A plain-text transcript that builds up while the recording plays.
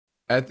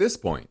At this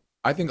point,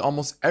 I think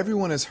almost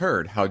everyone has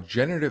heard how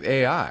generative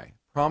AI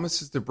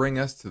promises to bring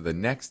us to the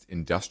next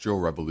industrial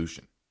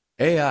revolution.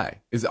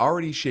 AI is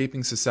already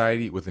shaping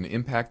society with an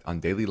impact on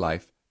daily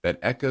life that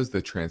echoes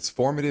the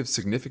transformative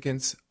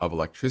significance of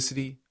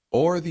electricity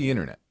or the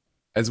internet.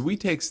 As we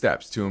take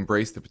steps to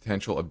embrace the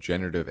potential of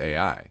generative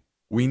AI,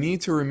 we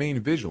need to remain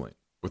vigilant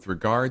with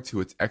regard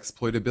to its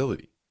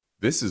exploitability.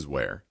 This is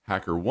where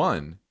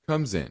HackerOne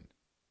comes in.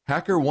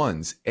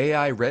 HackerOne's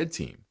AI Red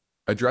Team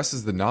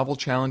addresses the novel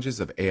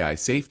challenges of AI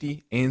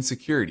safety and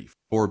security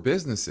for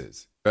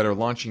businesses that are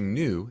launching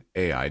new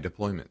AI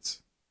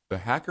deployments. The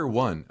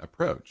HackerOne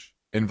approach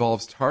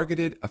involves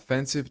targeted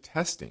offensive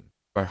testing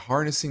by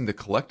harnessing the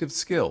collective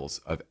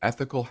skills of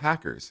ethical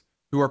hackers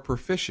who are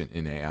proficient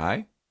in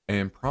AI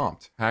and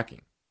prompt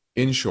hacking.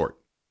 In short,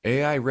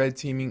 AI red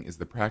teaming is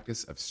the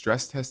practice of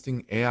stress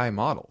testing AI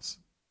models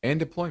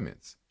and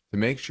deployments to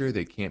make sure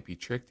they can't be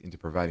tricked into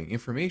providing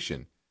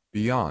information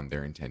beyond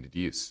their intended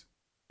use,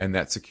 and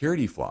that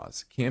security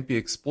flaws can't be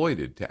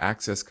exploited to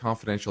access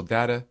confidential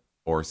data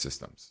or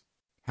systems.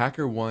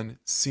 HackerOne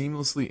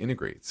seamlessly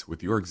integrates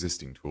with your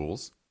existing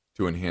tools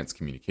to enhance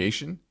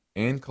communication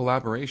and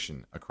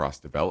collaboration across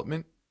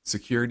development,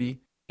 security,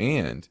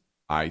 and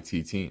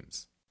IT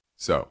teams.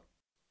 So,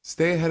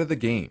 stay ahead of the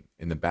game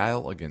in the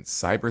battle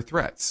against cyber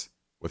threats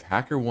with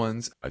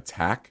HackerOne's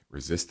attack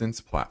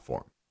resistance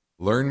platform.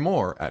 Learn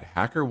more at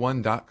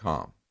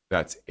hackerone.com.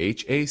 That's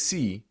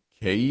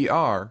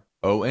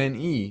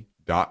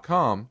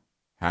HackerOne.com,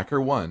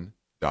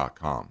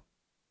 hackerone.com.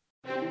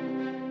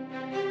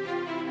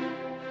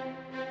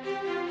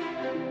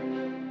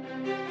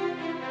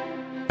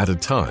 At a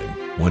time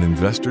when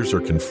investors are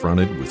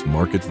confronted with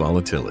market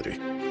volatility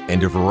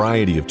and a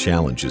variety of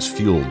challenges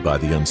fueled by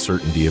the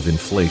uncertainty of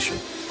inflation,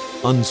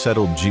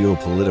 unsettled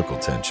geopolitical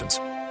tensions,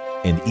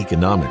 and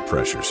economic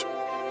pressures,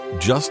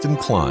 Justin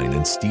Klein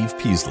and Steve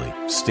Peasley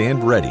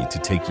stand ready to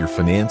take your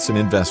finance and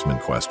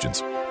investment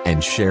questions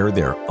and share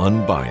their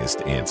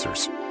unbiased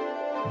answers.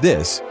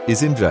 This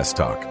is Invest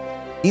Talk,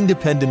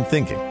 independent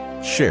thinking,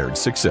 shared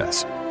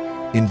success.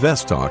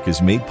 Invest Talk is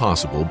made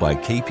possible by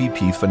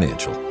KPP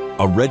Financial,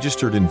 a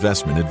registered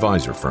investment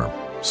advisor firm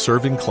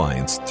serving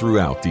clients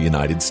throughout the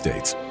United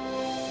States.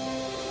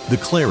 The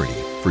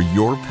clarity for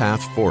your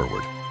path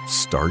forward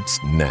starts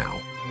now.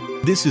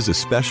 This is a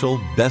special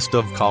Best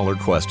of Caller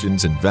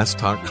Questions Invest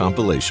Talk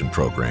compilation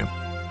program.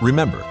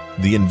 Remember,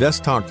 the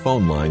Invest Talk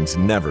phone lines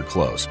never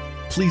close.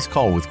 Please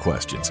call with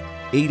questions.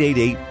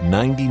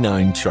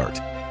 888-99-CHART,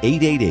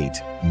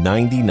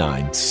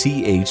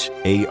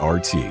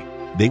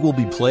 888-99-CHART. They will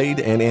be played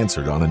and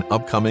answered on an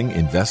upcoming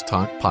Invest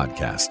Talk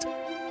podcast.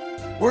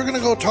 We're going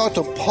to go talk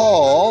to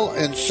Paul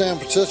in San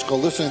Francisco,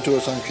 listening to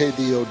us on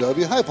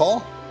KDOW. Hi,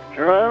 Paul.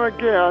 Here I am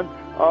again.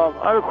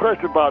 I have a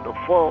question about the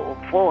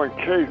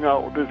 401ks.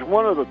 Now, there's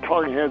one of the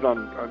talking heads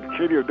on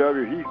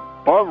KDOW. He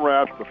bum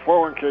raps the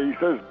 401k. He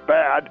says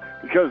bad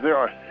because there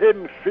are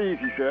hidden fees,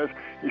 he says.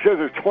 He says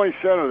there's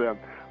 27 of them.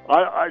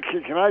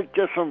 Can I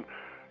get some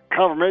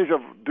confirmation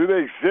of do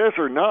they exist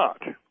or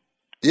not?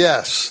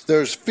 Yes,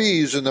 there's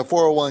fees in the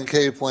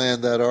 401k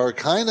plan that are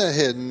kind of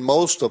hidden.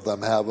 Most of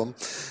them have them.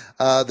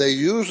 They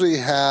usually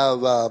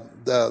have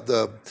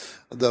the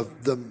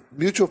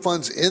mutual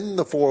funds in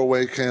the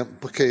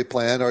 401k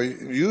plan are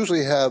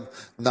usually have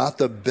not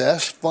the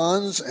best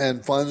funds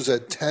and funds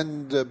that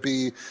tend to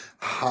be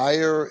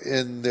higher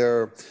in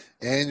their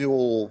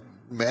annual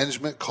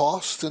management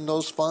costs in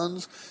those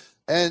funds.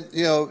 And,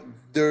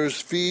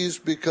 there's fees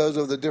because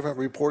of the different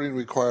reporting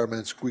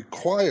requirements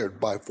required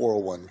by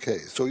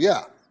 401k. So,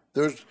 yeah,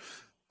 there's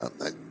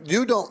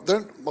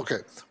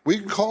we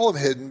can call them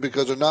hidden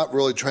because they're not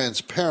really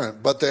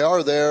transparent, but they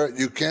are there.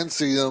 You can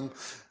see them,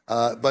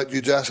 but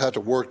you just have to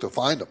work to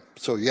find them.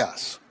 So,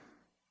 yes,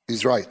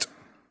 he's right.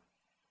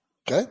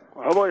 Okay?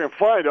 Well, if I can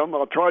find them,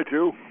 I'll try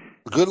to.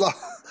 Good luck.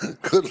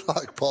 Good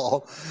luck,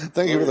 Paul.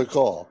 Thank you for the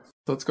call.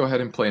 Let's go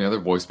ahead and play another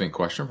voice bank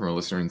question from a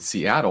listener in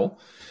Seattle.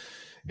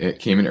 It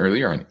came in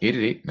earlier on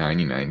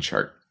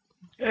 888-99-CHART.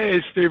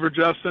 Hey, Steve or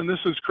Justin.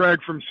 This is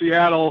Craig from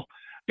Seattle.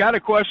 Got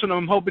a question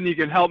I'm hoping you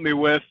can help me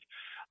with.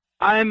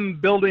 I'm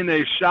building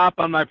a shop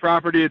on my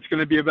property. It's going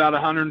to be about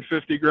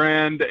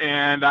 $150,000,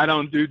 and I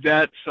don't do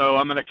debt, so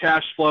I'm going to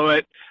cash flow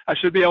it. I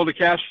should be able to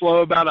cash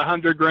flow about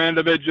 $100,000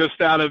 of it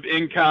just out of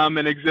income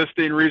and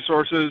existing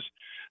resources.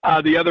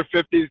 The other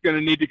 50 is going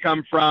to need to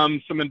come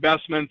from some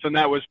investments, and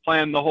that was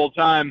planned the whole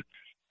time.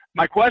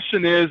 My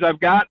question is,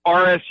 I've got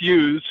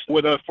RSUs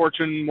with a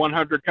Fortune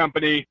 100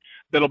 company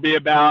that'll be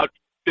about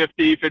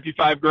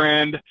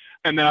 $55,000,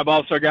 and then I've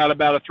also got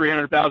about a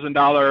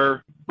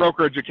 $300,000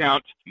 brokerage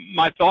account.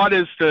 My thought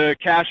is to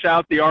cash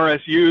out the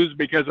RSUs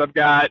because I've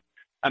got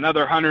another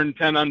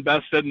 110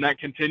 unvested, and that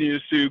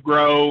continues to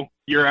grow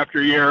year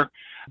after year.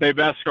 They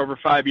vest over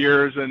 5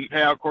 years and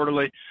pay out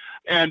quarterly.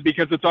 And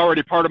because it's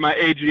already part of my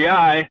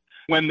AGI,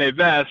 when they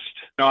vest,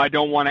 I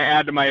don't want to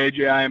add to my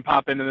AGI and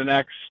pop into the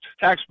next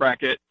tax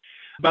bracket.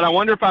 But I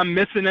wonder if I'm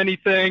missing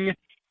anything,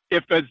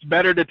 if it's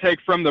better to take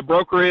from the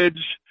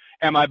brokerage.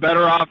 Am I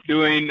better off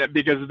doing,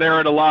 because they're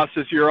at a loss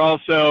this year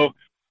also,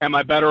 am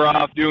I better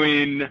off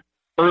doing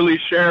early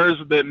shares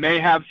that may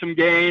have some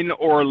gain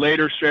or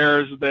later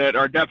shares that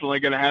are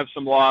definitely going to have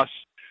some loss.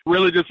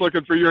 Really just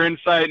looking for your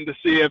insight and to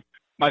see if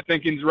my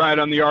thinking's right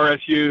on the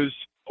RSUs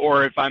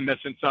or if I'm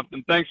missing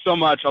something. Thanks so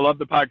much. I love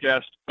the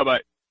podcast. Bye-bye.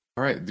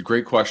 All right,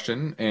 great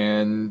question.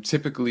 And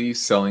typically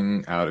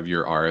selling out of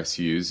your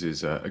RSUs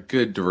is a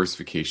good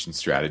diversification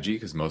strategy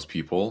because most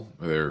people,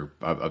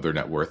 of their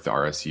net worth, the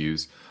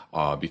RSUs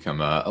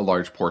become a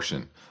large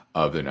portion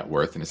of their net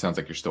worth. And it sounds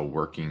like you're still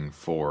working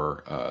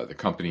for the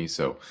company,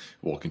 so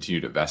will continue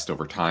to vest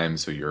over time.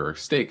 So your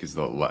stake is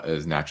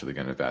naturally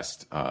going to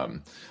vest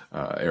and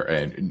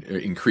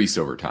increase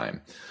over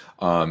time.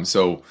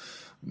 So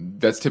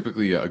that's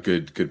typically a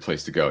good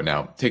place to go.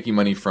 Now, taking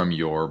money from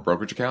your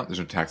brokerage account, there's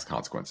no tax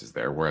consequences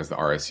there. Whereas the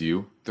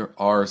RSU, there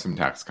are some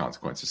tax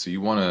consequences. So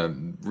you want to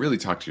really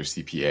talk to your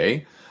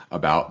CPA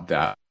about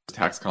that.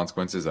 Tax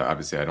consequences.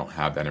 Obviously, I don't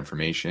have that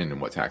information and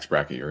what tax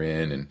bracket you're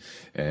in,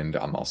 and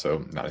I'm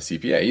also not a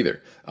CPA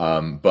either.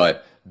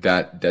 But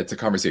that's a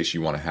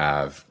conversation you want to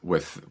have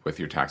with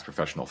your tax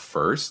professional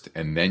first,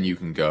 and then you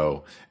can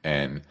go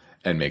and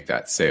make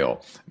that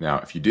sale. Now,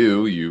 if you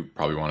do, you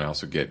probably want to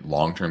also get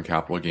long-term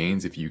capital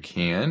gains if you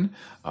can.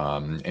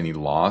 Any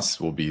loss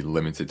will be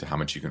limited to how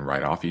much you can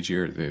write off each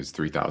year. There's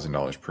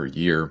 $3,000 per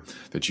year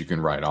that you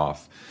can write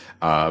off,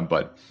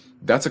 but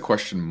that's a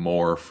question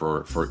more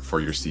for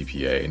your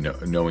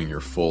CPA, knowing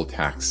your full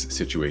tax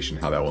situation,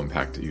 how that will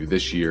impact you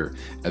this year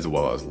as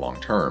well as long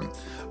term.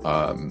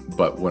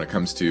 But when it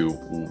comes to,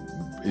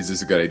 is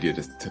this a good idea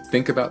to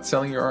think about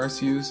selling your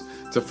RSUs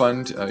to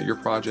fund your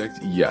project?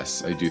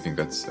 Yes, I do think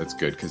that's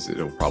good because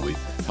it'll probably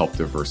help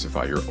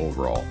diversify your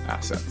overall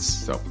assets.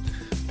 So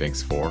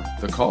thanks for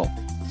the call.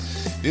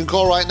 You can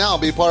call right now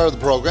and be part of the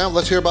program.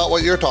 Let's hear about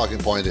what your talking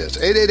point is.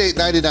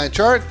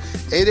 888-99-CHART,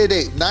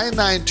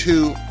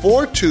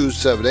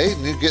 888-992-4278,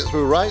 and you can get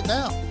through right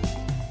now.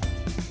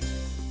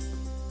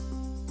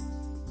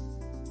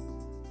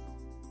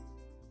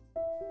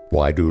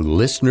 Why do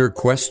listener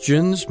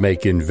questions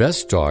make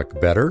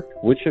InvestTalk better?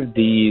 Which of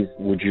these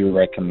would you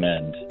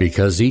recommend?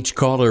 Because each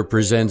caller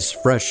presents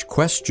fresh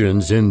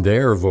questions in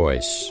their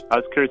voice. I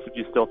was curious if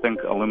you still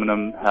think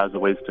aluminum has a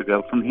ways to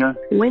go from here.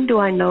 When do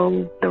I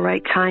know the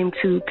right time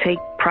to take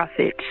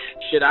profits?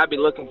 Should I be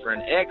looking for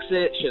an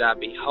exit? Should I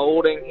be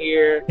holding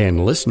here?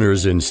 And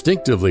listeners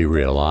instinctively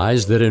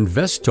realize that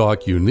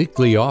InvestTalk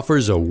uniquely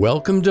offers a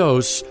welcome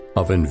dose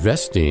of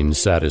investing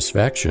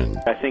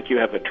satisfaction. I think you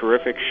have a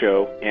terrific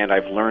show, and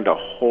I've learned a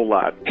whole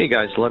lot. Hey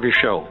guys, love your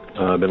show.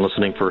 I've been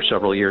listening for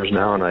several years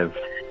now, and I've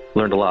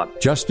learned a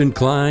lot. Justin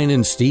Klein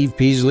and Steve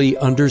Peasley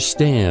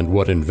understand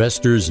what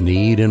investors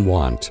need and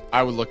want.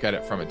 I would look at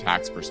it from a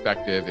tax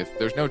perspective. If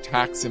there's no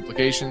tax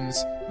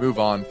implications, move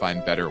on,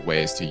 find better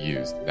ways to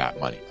use that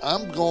money.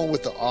 I'm going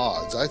with the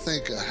odds. I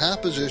think a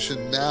half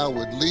position now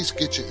would at least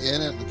get you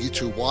in it and get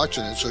you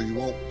watching it so you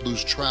won't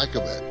lose track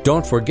of it.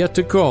 Don't forget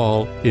to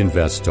call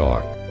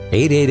InvestTalk,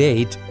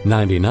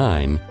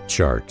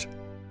 888-99-CHART.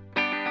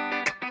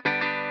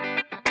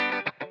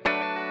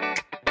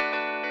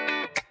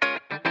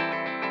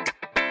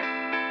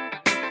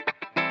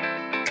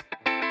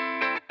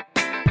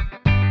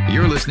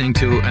 You're listening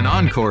to an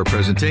encore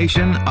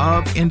presentation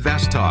of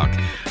InvestTalk.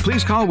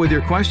 Please call with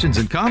your questions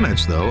and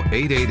comments, though,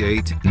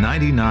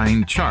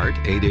 888-99-CHART,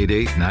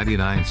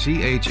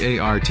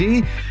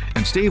 888-99-CHART,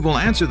 and Steve will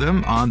answer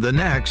them on the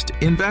next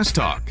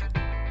InvestTalk.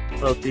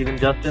 Hello, Steve and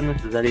Justin.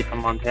 This is Eddie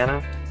from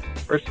Montana.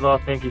 First of all,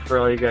 thank you for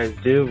all you guys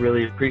do.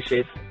 Really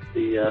appreciate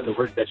the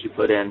work that you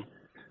put in.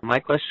 My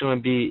question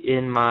would be,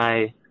 in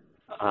my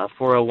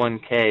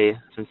 401k,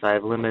 since I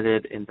have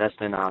limited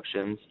investment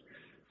options,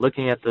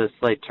 looking at the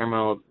slight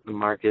turmoil the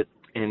market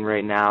in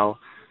right now,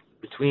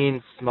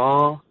 between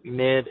small,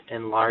 mid,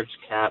 and large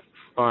cap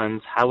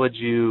funds, how would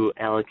you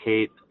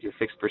allocate your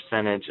fixed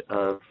percentage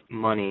of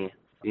money?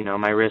 You know,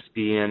 my risk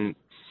being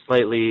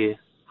slightly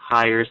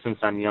higher since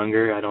I'm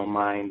younger. I don't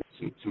mind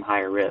some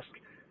higher risk.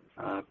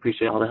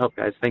 Appreciate all the help,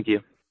 guys. Thank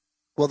you.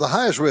 Well, the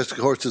highest risk, of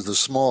course, is the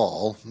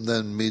small,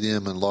 then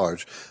medium and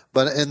large.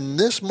 But in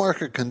this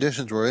market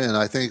conditions we're in,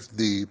 I think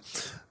the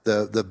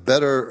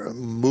better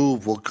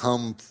move will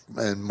come,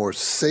 and more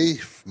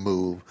safe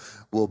move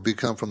will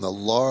become from the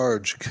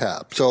large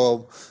cap.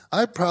 So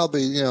I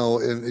probably,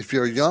 if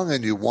you're young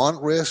and you want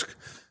risk,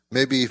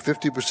 maybe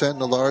 50% in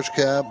the large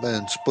cap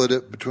and split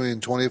it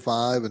between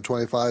 25 and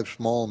 25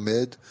 small and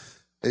mid.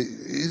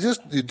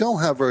 You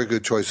don't have very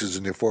good choices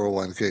in your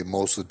 401k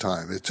most of the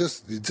time. You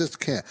just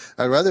can't.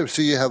 I'd rather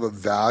see you have a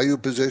value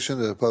position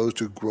as opposed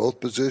to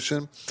growth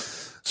position.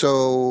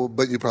 So,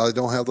 but you probably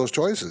don't have those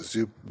choices.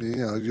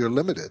 You're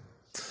limited.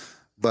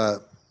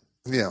 But,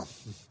 the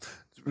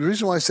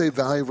reason why I say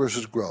value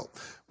versus growth,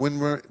 when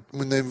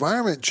the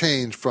environment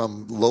changed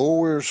from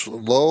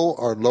low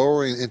or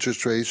lowering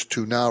interest rates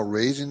to now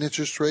raising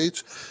interest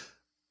rates,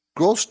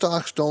 growth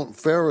stocks don't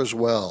fare as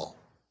well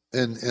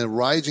in a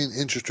rising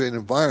interest rate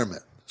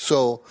environment.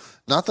 So,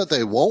 not that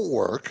they won't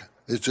work,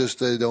 it's just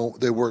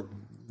they work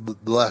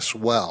less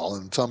well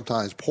and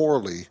sometimes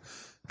poorly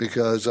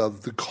because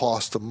of the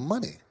cost of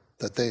money.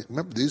 that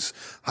remember, these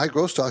high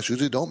growth stocks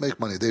usually don't make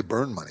money. They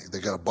burn money. They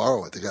got to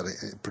borrow it. They got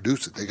to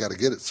produce it. They got to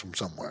get it from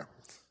somewhere.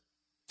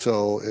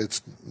 So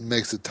it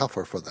makes it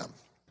tougher for them.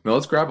 Now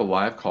let's grab a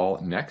live call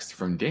next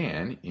from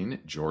Dan in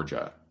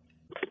Georgia.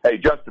 Hey,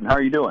 Justin, how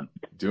are you doing?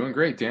 Doing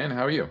great, Dan.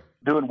 How are you?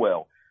 Doing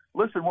well.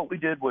 Listen, what we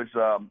did was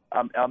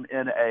I'm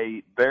in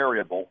a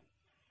variable,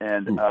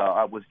 and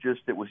it was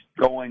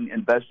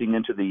investing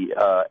into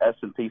the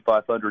S&P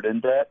 500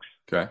 index.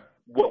 Okay.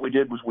 What we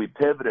did was we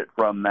pivoted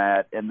from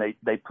that, and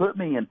they put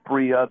me in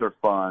 3 other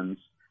funds,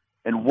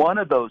 and one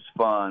of those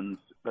funds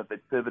that they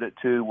pivoted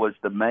to was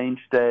the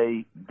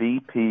Mainstay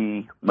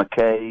VP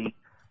McKay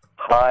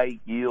High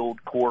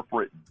Yield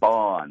Corporate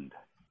Bond.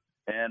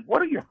 And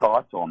what are your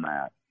thoughts on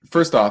that?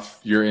 First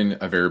off, you're in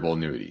a variable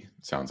annuity,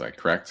 sounds like,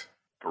 correct?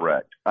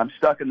 Correct. I'm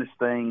stuck in this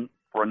thing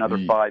for another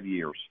 5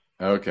 years.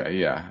 Okay,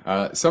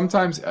 yeah.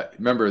 Sometimes,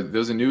 remember,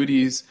 those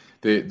annuities,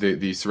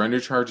 the surrender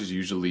charges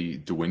usually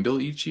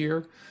dwindle each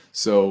year.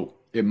 So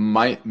it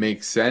might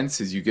make sense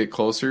as you get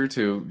closer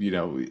to,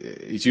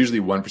 it's usually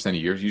 1% a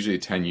year, it's usually a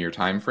 10-year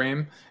time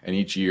frame, and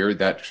each year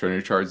that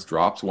surrender charge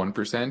drops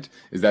 1%.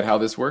 Is that how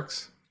this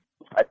works?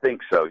 I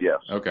think so, yes.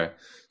 Okay.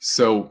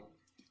 So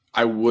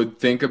I would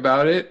think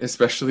about it,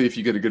 especially if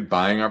you get a good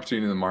buying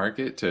opportunity in the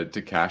market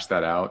to cash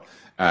that out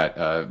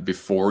at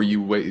before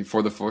you wait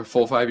for the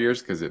full 5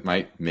 years, because it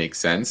might make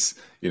sense,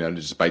 to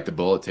just bite the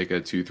bullet, take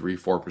a 2, 3,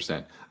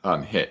 4%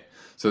 hit.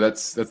 So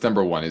that's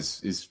number one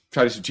is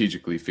try to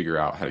strategically figure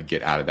out how to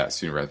get out of that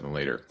sooner rather than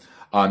later.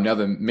 Now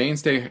the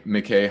Mainstay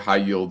McKay High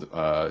Yield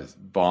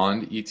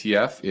Bond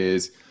ETF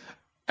is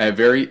a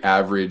very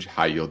average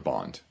high yield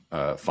bond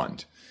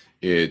fund.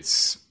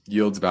 It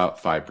yields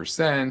about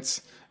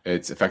 5%.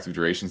 Its effective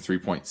duration is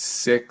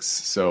 3.6,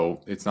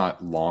 so it's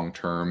not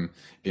long-term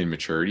in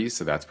maturity,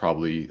 so that's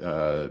probably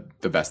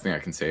the best thing I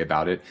can say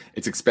about it.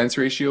 Its expense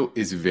ratio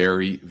is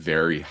very,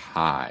 very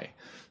high.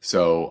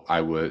 So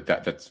I would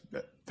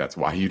that's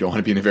why you don't want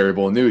to be in a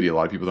variable annuity. A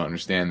lot of people don't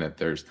understand that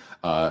there's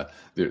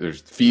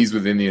fees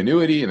within the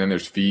annuity, and then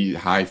there's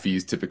high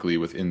fees typically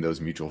within those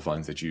mutual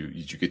funds that you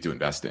get to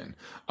invest in.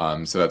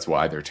 So that's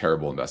why they're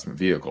terrible investment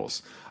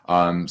vehicles.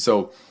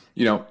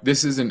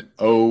 This is an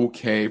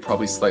okay,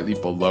 probably slightly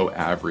below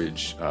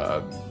average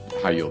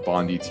high yield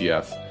bond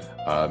ETF.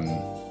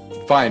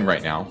 Fine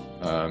right now.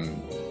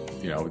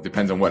 It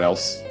depends on what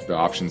else the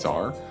options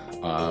are.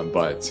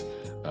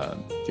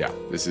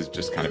 This is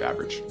just kind of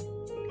average.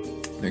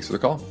 Thanks for the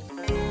call.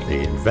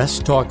 The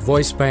InvestTalk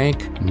Voice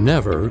Bank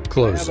never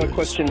closes. I have a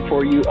question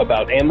for you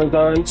about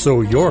Amazon.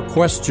 So your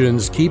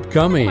questions keep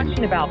coming.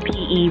 Question about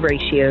PE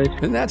ratios.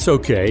 And that's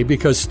okay,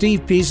 because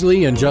Steve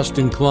Peasley and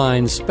Justin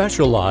Klein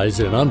specialize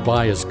in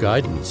unbiased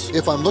guidance.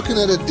 If I'm looking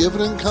at a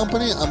dividend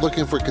company, I'm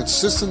looking for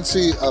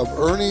consistency of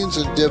earnings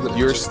and dividends.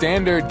 Your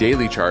standard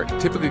daily chart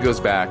typically goes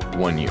back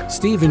 1 year.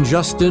 Steve and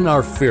Justin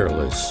are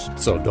fearless,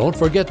 so don't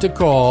forget to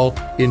call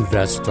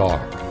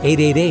InvestTalk.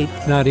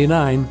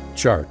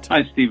 888-99-CHART.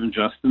 Hi, Steve and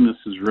Justin. This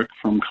is Rick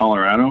from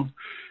Colorado.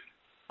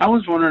 I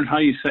was wondering how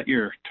you set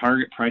your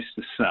target price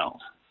to sell.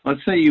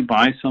 Let's say you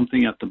buy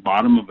something at the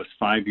bottom of its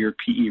 5-year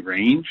PE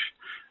range.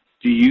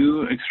 Do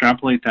you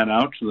extrapolate that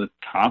out to the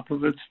top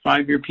of its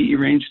 5-year PE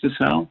range to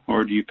sell,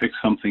 or do you pick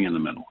something in the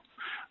middle?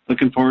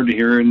 Looking forward to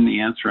hearing the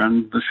answer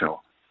on the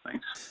show.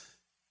 Thanks.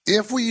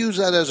 If we use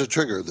that as a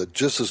trigger, that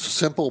just a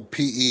simple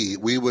PE,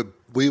 we would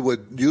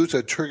use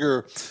a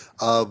trigger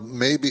of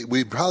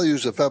we'd probably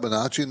use the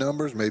Fibonacci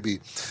numbers, maybe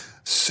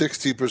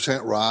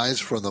 60%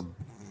 rise from the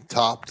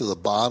top to the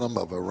bottom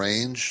of a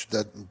range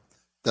that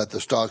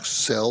the stock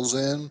sells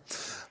in.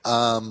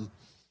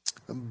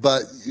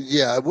 But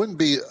yeah, it wouldn't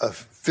be a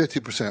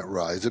 50%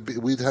 rise.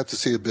 We'd have to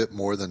see a bit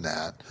more than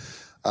that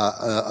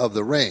of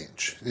the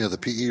range, the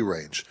PE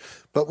range.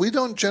 But we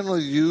don't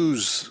generally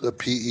use the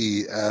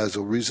PE as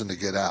a reason to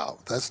get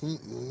out. That's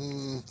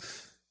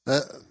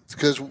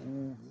because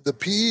the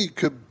PE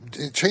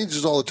it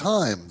changes all the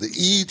time. The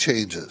E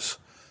changes,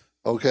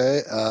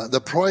 okay?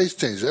 The price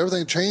changes.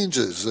 Everything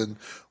changes. And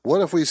what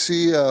if we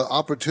see an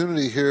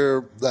opportunity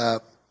here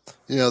that,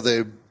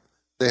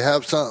 they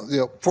have some,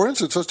 for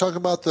instance, let's talk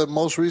about the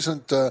most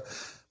recent, what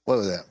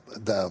was that?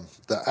 The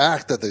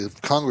act that the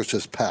Congress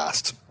just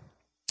passed.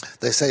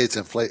 They say it's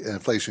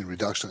Inflation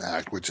Reduction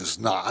Act, which is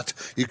not.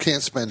 You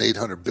can't spend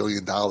 $800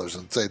 billion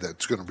and say that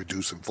it's going to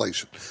reduce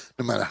inflation,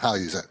 no matter how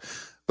you say it.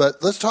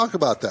 But let's talk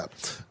about that.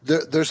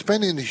 They're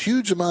spending a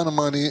huge amount of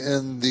money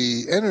in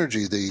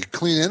the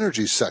clean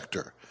energy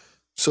sector.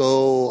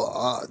 So,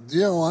 I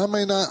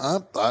may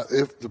not,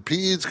 if the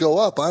PEs go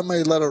up, I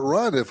may let it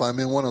run if I'm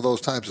in one of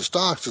those types of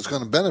stocks that's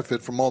going to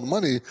benefit from all the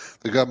money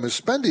the government's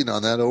spending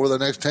on that over the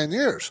next 10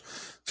 years.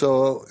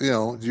 So,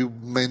 you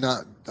may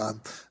not,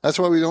 that's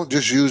why we don't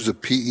just use the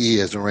PE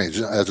as a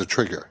range, as a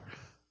trigger.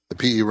 The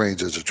PE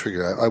range as a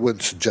trigger. I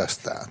wouldn't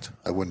suggest that.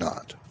 I would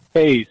not.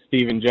 Hey,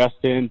 Steve and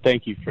Justin.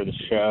 Thank you for the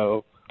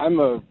show. I'm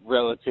a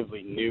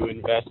relatively new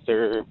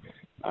investor.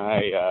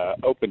 I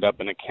opened up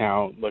an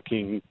account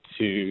looking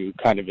to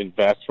kind of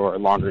invest for a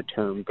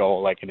longer-term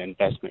goal, like an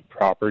investment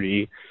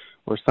property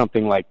or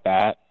something like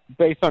that.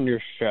 based on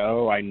your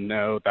show, I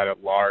know that a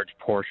large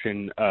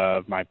portion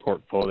of my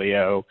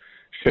portfolio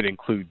should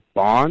include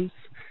bonds.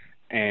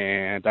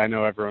 And I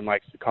know everyone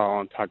likes to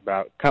call and talk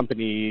about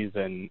companies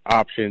and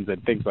options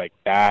and things like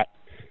that.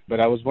 But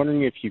I was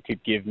wondering if you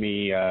could give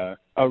me a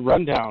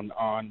rundown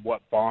on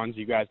what bonds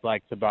you guys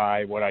like to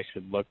buy, what I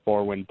should look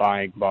for when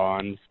buying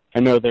bonds. I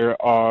know there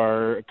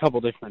are a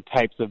couple different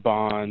types of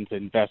bonds,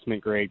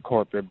 investment-grade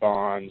corporate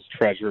bonds,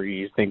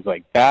 treasuries, things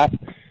like that.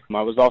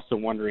 I was also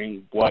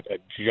wondering what a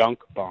junk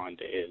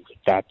bond is, if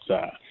that's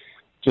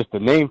just a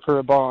name for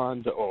a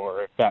bond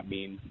or if that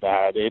means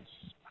that it's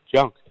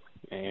junk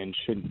and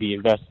shouldn't be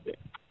invested in.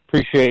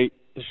 Appreciate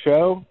the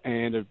show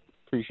and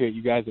appreciate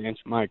you guys answering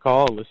my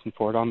call. Listen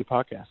for it on the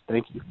podcast.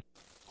 Thank you.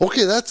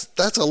 Okay, that's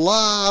a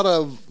lot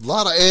of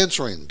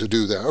answering to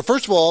do there.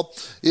 First of all,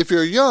 if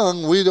you're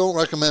young, we don't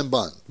recommend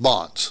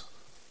bonds.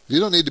 You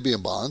don't need to be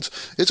in bonds.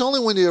 It's only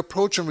when you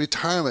approach in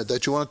retirement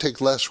that you want to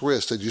take less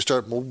risk that you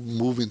start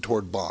moving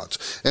toward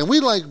bonds. And we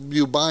like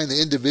you buying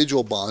the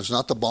individual bonds,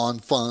 not the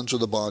bond funds or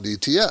the bond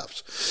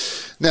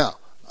ETFs. Now,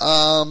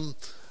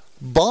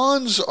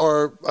 bonds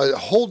are a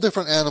whole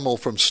different animal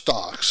from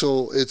stocks,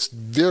 so it's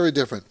very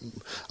different.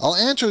 I'll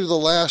answer the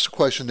last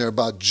question there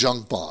about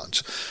junk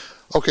bonds.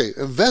 Okay,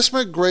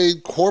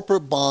 investment-grade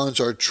corporate bonds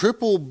are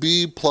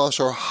BBB plus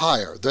or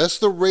higher. That's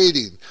the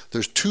rating.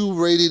 There's 2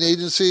 rating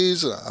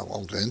agencies. I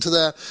won't get into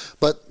that.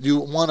 But you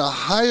want a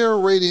higher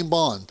rating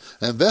bond,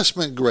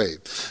 investment grade.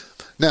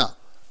 Now,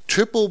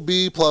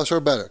 BBB plus or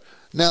better.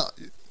 Now,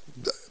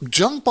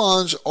 junk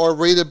bonds are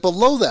rated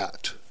below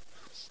that.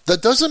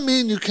 That doesn't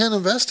mean you can't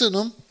invest in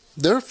them.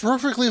 They're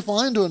perfectly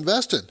fine to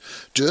invest in.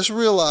 Just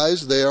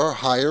realize they are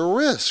higher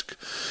risk.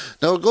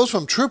 Now, it goes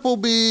from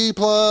BBB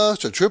plus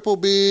to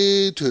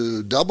BBB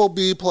to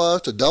BB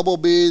plus to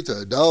BB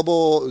to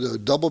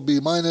double B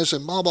minus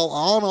and blah, blah,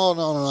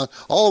 on,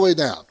 all the way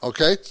down,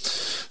 okay?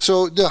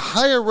 So the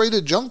higher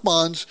rated junk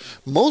bonds,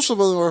 most of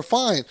them are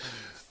fine.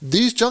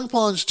 These junk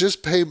bonds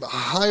just pay a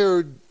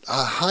higher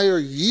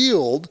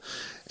yield.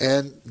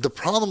 And the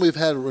problem we've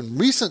had in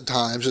recent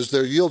times is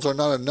their yields are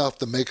not enough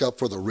to make up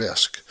for the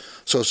risk.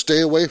 So stay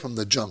away from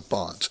the junk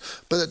bonds.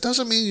 But it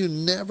doesn't mean you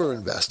never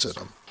invest in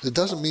them. It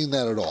doesn't mean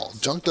that at all.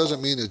 Junk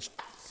doesn't mean it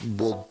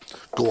will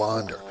go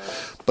under.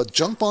 But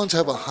junk bonds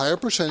have a higher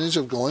percentage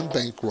of going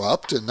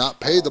bankrupt and not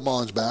pay the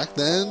bonds back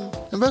than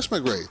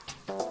investment grade.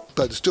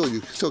 But still,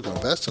 you still can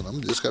invest in them.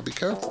 You just got to be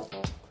careful.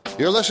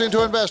 You're listening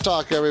to Invest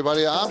Talk,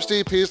 everybody. I'm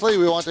Steve Peasley.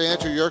 We want to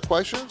answer your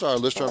questions. Our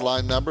listener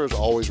line number is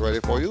always ready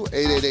for you,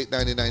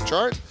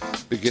 888-99-CHART.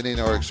 Beginning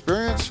our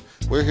experience,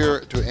 we're here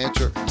to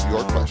answer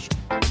your question.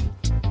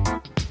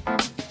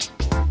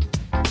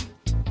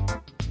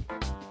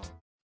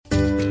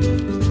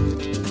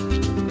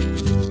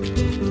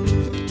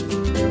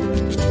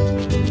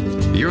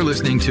 You're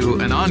listening to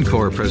an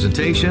encore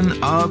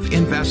presentation of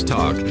Invest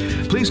Talk.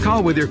 Please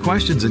call with your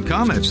questions and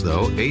comments,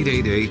 though,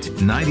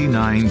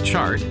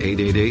 888-99-CHART,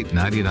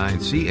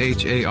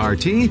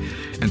 888-99-CHART,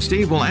 and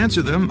Steve will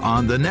answer them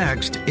on the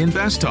next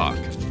Invest Talk.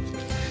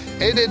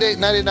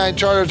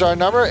 888-99-CHART is our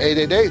number,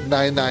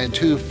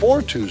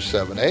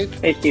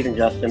 888-992-4278. Hey, Steve and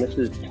Justin. This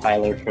is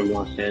Tyler from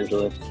Los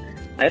Angeles.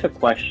 I have a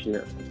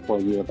question for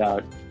you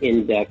about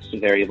indexed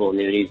variable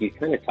annuities. You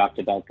kind of talked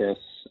about this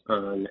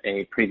on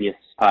a previous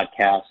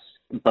podcast.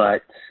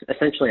 But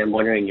essentially, I'm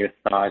wondering your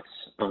thoughts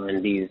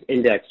on these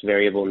indexed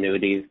variable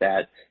annuities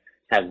that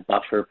have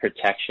buffer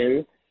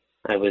protection.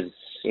 One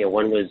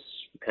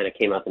kind of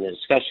came up in a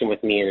discussion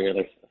with me and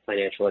another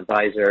financial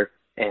advisor,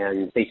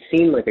 and they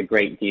seem like a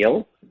great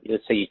deal.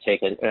 Let's say you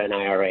take an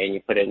IRA and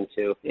you put it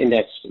into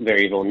indexed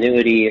variable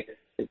annuity.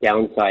 The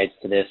downsides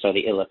to this are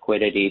the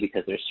illiquidity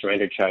because there's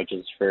surrender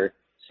charges for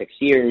 6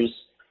 years.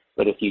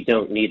 But if you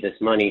don't need this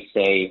money,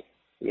 say,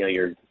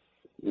 you're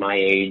my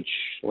age,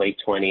 late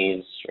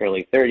 20s,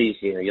 early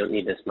 30s, you don't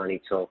need this money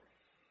till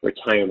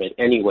retirement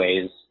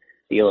anyways.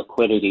 The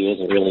illiquidity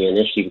isn't really an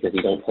issue because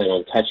you don't plan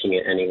on touching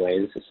it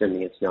anyways,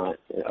 assuming it's not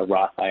a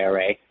Roth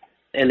IRA.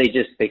 And they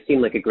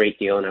seem like a great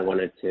deal, and I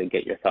wanted to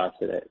get your thoughts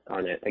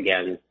on it.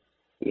 Again,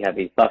 you have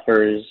these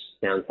buffers,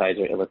 downsides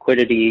are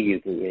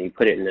illiquidity. You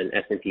put it in an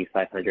S&P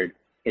 500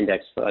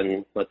 index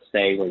fund, let's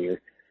say, when you're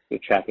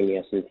tracking the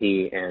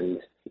S&P, and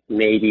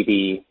maybe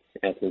the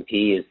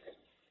S&P is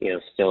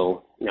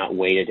still not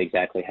weighted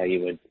exactly how you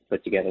would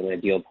put together an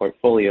ideal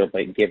portfolio,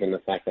 but given the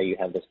fact that you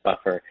have this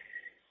buffer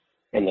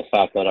and the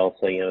fact that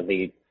also,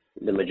 the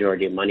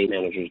majority of money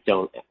managers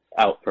don't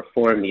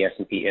outperform the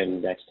S&P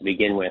index to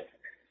begin with,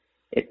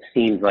 it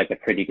seems like a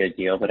pretty good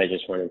deal, but I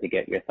just wanted to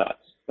get your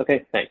thoughts.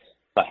 Okay, thanks.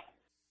 Bye.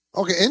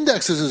 Okay,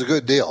 indexes is a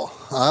good deal.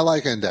 I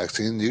like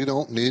indexing. You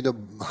don't need to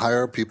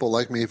hire people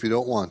like me if you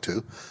don't want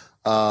to.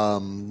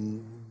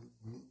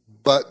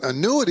 But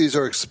annuities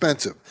are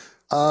expensive.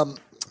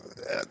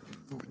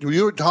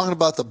 You were talking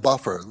about the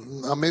buffer.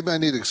 Maybe I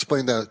need to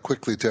explain that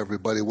quickly to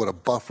everybody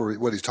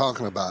what he's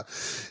talking about.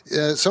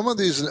 Some of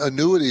these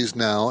annuities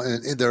now,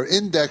 and they're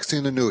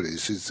indexing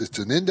annuities. It's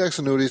an index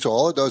annuity, so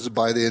all it does is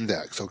buy the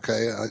index,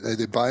 okay?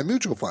 They buy a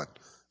mutual fund,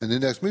 an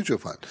index mutual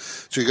fund.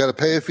 So you got to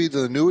pay a fee to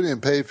the annuity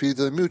and pay a fee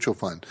to the mutual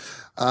fund.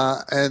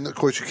 And, of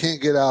course, you can't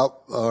get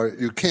out, or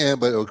you can,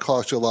 but it will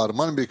cost you a lot of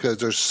money because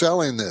they're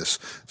selling this.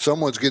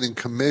 Someone's getting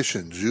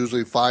commissions,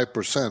 usually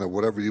 5% of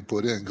whatever you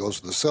put in goes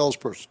to the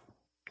salesperson.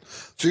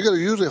 So you got to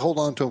usually hold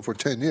on to them for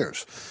 10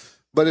 years.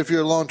 But if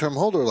you're a long-term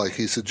holder, like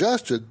he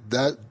suggested,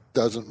 that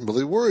doesn't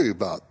really worry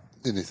about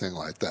anything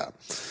like that.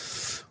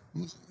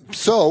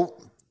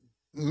 So,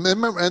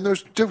 remember, and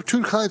there's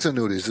two kinds of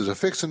annuities. There's a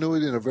fixed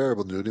annuity and a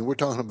variable annuity. We're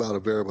talking about a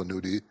variable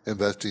annuity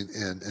investing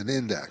in an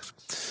index.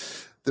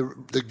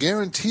 The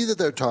guarantee that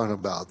they're talking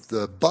about,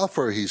 the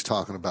buffer he's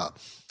talking about,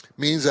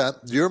 means that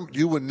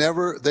you would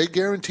never. They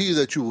guarantee you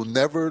that you will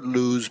never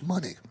lose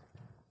money.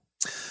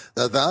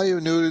 The value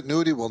of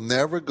annuity will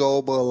never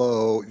go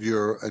below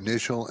your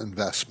initial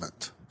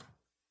investment.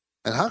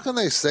 And how can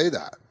they say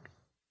that?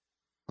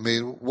 I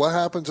mean, what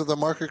happens if the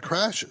market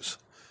crashes?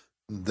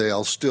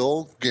 They'll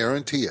still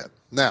guarantee it.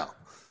 Now,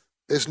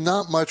 it's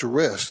not much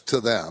risk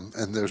to them,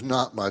 and there's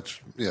not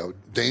much,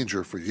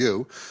 danger for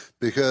you,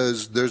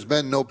 because there's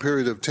been no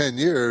period of 10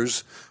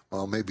 years,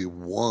 well, maybe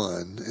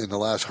one in the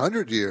last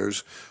 100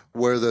 years,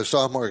 where the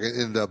stock market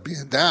ended up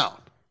being down.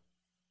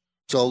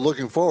 So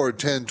looking forward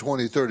 10,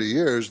 20, 30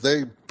 years,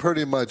 they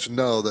pretty much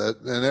know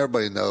that, and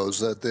everybody knows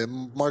that the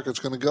market's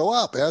going to go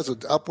up. It has an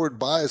upward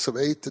bias of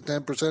 8 to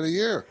 10% a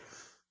year.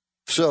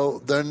 So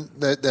then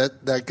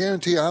that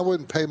guarantee, I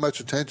wouldn't pay much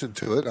attention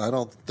to it. I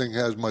don't think it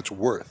has much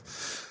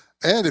worth.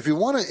 And if you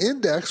want an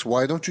index,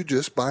 why don't you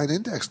just buy an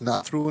index,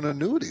 not through an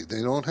annuity?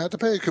 They don't have to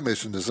pay a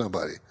commission to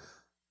somebody.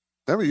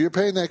 Remember, you're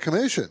paying that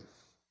commission.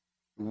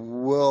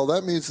 Well,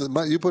 that means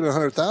that you put in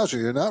 $100,000.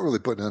 You're not really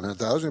putting in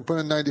 $100,000. You're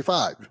putting in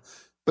 $95,000.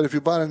 But if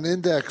you bought an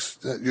index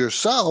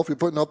yourself, you're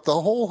putting up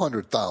the whole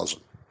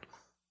 $100,000.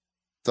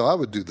 So I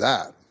would do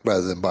that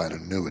rather than buying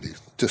an annuity.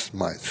 Just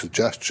my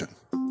suggestion.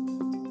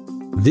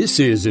 This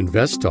is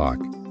Invest Talk,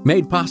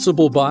 made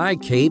possible by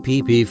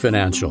KPP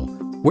Financial,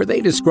 where they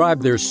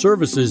describe their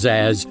services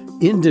as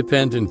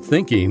independent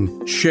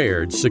thinking,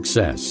 shared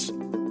success.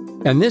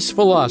 And this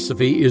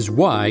philosophy is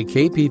why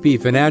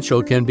KPP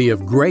Financial can be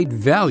of great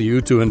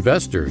value to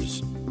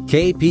investors.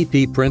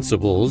 KPP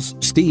principals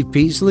Steve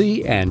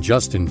Peasley and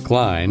Justin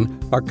Klein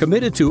are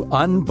committed to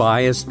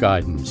unbiased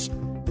guidance.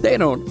 They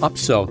don't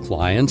upsell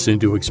clients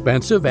into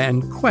expensive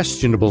and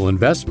questionable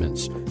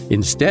investments.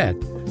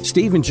 Instead,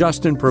 Steve and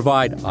Justin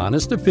provide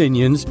honest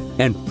opinions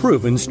and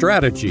proven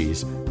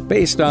strategies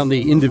based on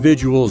the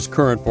individual's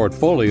current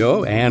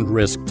portfolio and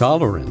risk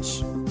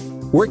tolerance.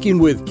 Working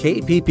with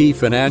KPP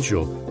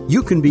Financial,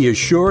 you can be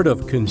assured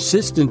of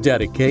consistent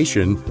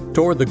dedication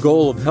toward the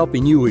goal of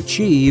helping you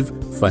achieve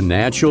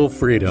financial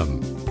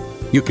freedom.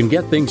 You can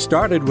get things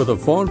started with a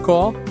phone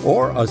call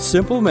or a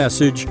simple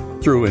message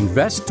through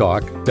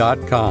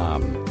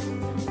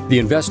investtalk.com. The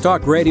Invest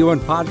Talk radio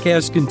and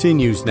podcast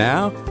continues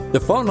now. The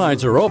phone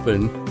lines are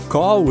open.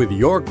 Call with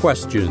your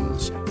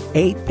questions.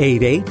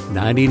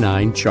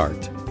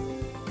 888-99-CHART.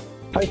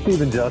 Hi,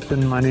 Steve and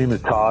Justin. My name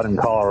is Todd in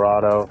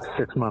Colorado,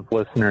 6-month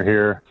listener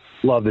here.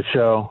 Love the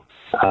show.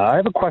 I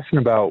have a question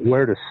about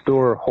where to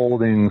store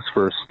holdings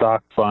for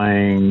stock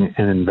buying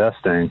and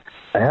investing.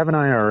 I have an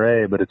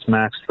IRA, but it's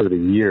maxed for the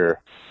year.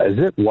 Is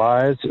it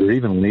wise or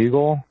even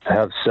legal to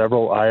have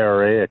several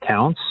IRA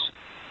accounts?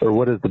 Or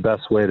what is the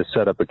best way to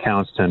set up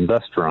accounts to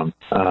invest from?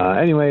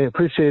 Anyway,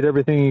 appreciate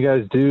everything you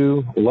guys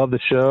do. Love the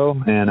show,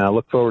 and I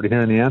look forward to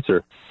hearing the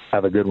answer.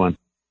 Have a good one.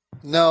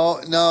 No,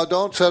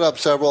 don't set up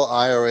several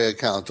IRA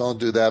accounts. Don't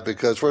do that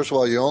because, first of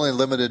all, you're only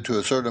limited to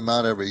a certain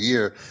amount every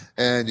year,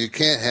 and you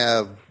can't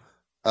have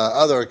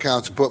other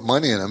accounts and put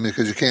money in them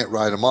because you can't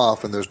write them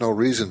off, and there's no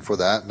reason for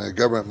that. And the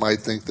government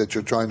might think that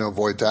you're trying to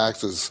avoid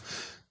taxes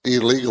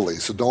illegally.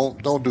 So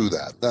don't do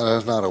that. That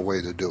is not a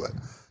way to do it.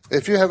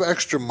 If you have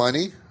extra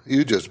money,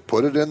 you just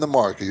put it in the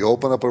market. You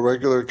open up a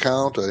regular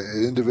account,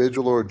 an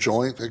individual or a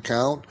joint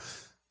account,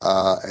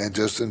 and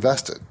just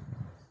invest it.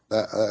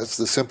 That's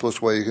the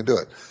simplest way you can do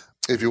it.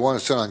 If you want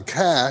to sit on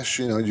cash,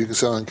 you can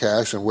sit on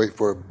cash and wait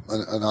for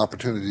an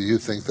opportunity you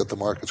think that the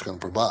market's going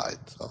to provide.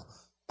 So,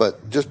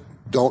 but just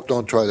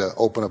don't try to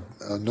open up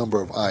a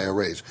number of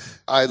IRAs.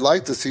 I'd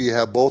like to see you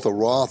have both a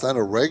Roth and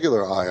a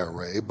regular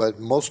IRA, but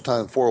most of the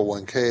time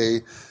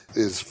 401k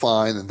is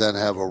fine, and then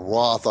have a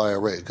Roth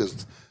IRA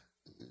because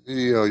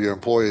your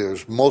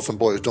most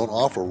employers don't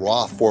offer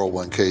Roth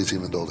 401ks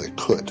even though they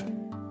could.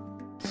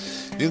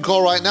 You can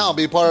call right now and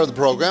be part of the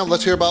program.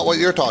 Let's hear about what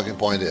your talking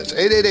point is.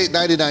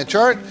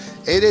 888-99-CHART,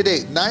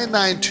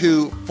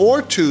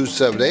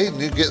 888-992-4278, and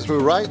you can get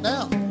through right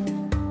now.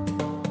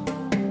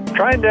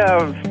 Trying to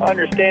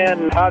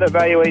understand how to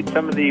evaluate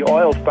some of the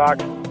oil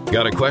stocks.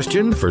 Got a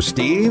question for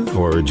Steve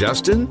or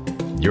Justin?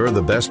 You're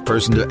the best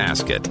person to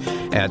ask it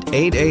at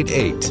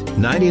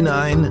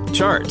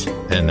 888-99-CHART.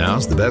 And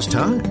now's the best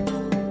time.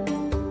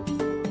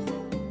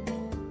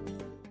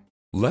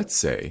 Let's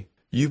say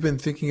you've been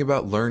thinking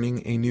about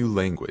learning a new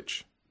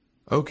language.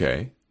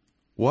 Okay,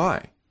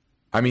 why?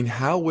 I mean,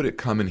 how would it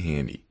come in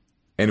handy?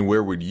 And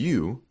where would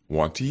you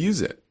want to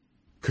use it?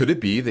 Could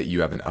it be that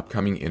you have an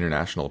upcoming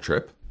international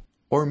trip?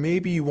 Or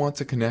maybe you want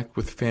to connect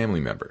with family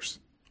members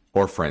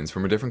or friends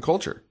from a different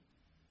culture?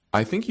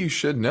 I think you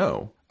should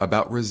know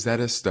about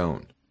Rosetta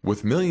Stone.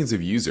 With millions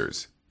of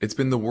users, it's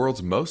been the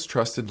world's most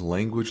trusted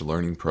language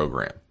learning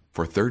program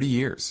for 30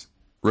 years.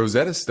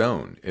 Rosetta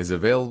Stone is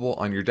available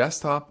on your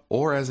desktop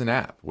or as an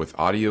app with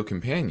Audio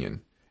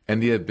Companion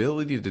and the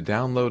ability to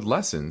download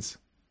lessons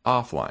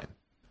offline.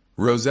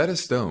 Rosetta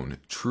Stone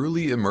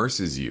truly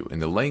immerses you in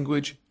the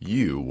language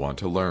you want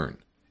to learn.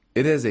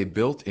 It has a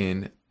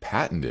built-in,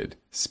 patented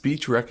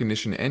speech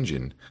recognition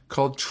engine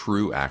called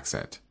True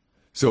Accent.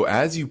 So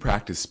as you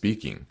practice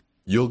speaking,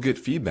 you'll get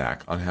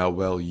feedback on how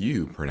well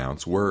you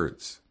pronounce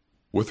words.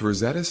 With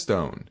Rosetta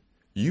Stone,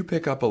 you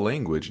pick up a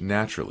language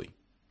naturally,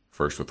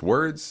 first with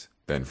words,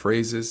 then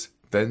phrases,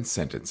 then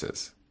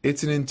sentences.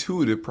 It's an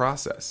intuitive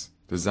process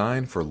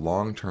designed for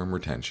long-term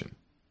retention.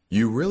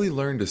 You really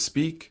learn to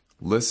speak,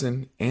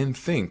 listen, and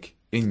think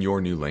in your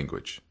new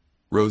language.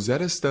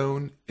 Rosetta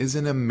Stone is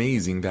an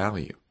amazing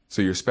value,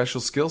 so your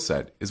special skill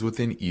set is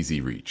within easy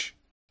reach.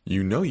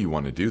 You know you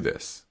want to do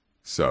this,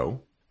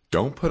 so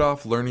don't put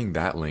off learning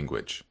that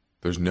language.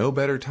 There's no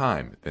better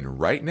time than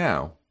right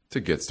now to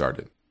get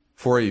started.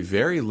 For a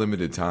very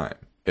limited time,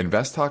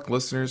 InvestTalk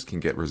listeners can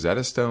get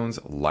Rosetta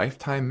Stone's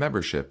lifetime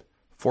membership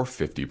for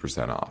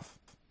 50% off.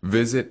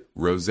 Visit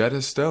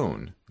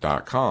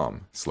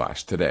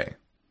rosettastone.com/today.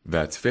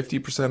 That's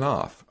 50%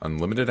 off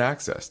unlimited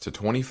access to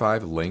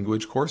 25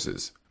 language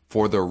courses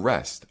for the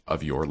rest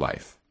of your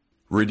life.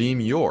 Redeem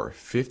your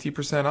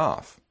 50%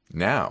 off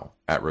now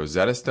at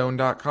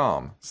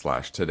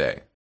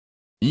rosettastone.com/today.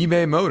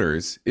 eBay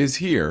Motors is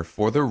here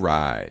for the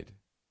ride.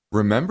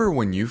 Remember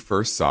when you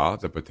first saw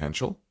the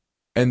potential?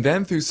 And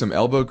then through some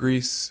elbow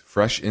grease,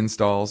 fresh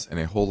installs, and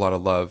a whole lot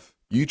of love,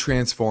 you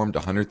transformed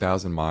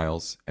 100,000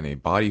 miles and a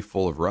body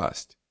full of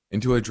rust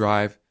into a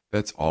drive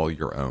that's all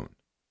your own.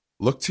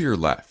 Look to your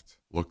left.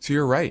 Look to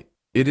your right.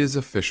 It is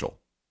official.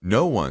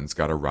 No one's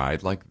got a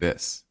ride like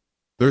this.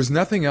 There's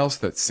nothing else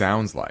that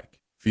sounds like,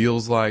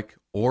 feels like,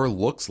 or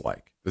looks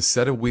like the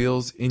set of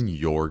wheels in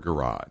your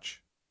garage.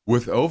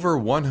 With over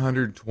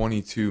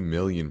 122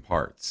 million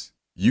parts,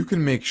 you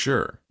can make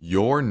sure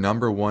your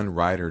number one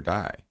ride or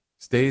die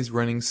stays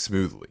running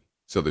smoothly,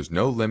 so there's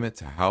no limit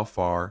to how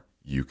far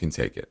you can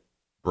take it.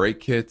 Brake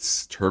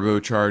kits,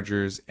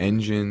 turbochargers,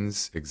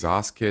 engines,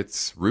 exhaust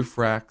kits, roof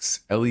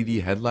racks,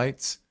 LED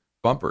headlights,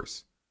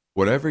 bumpers,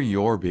 whatever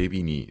your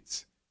baby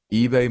needs,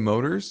 eBay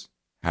Motors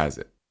has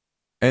it.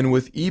 And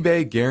with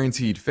eBay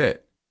Guaranteed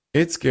Fit,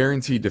 it's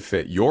guaranteed to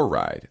fit your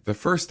ride the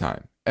first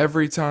time,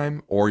 every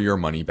time, or your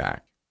money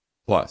back.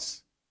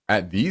 Plus,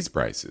 at these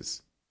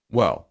prices,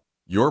 well,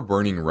 you're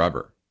burning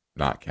rubber,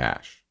 not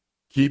cash.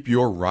 Keep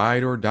your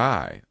ride or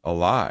die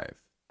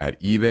alive at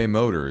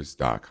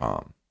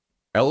ebaymotors.com.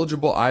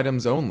 Eligible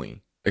items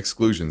only.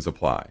 Exclusions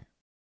apply.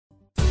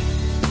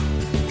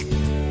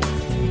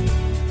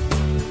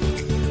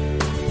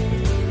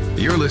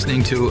 You're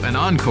listening to an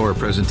encore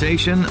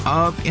presentation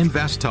of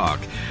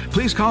InvestTalk.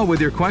 Please call with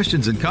your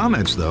questions and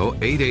comments, though,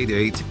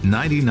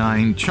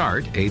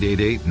 888-99-CHART,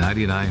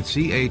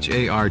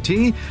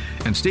 888-99-CHART,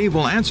 and Steve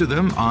will answer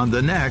them on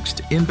the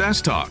next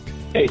InvestTalk.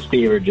 Hey,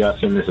 Steve or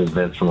Justin, this is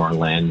Vince from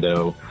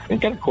Orlando. I've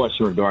got a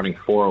question regarding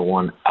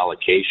 401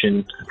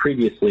 allocation.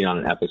 Previously on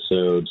an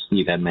episode,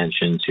 Steve had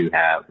mentioned to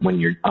have, when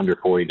you're under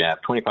 40, to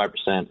have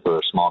 25%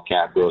 for small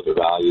cap growth or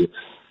value,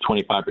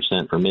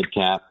 25% for mid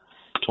cap,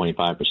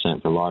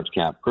 25% for large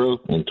cap growth,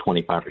 and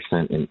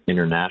 25% in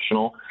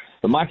international.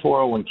 But my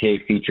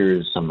 401k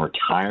features some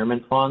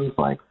retirement funds,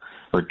 like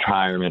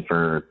retirement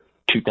for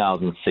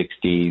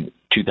 2060,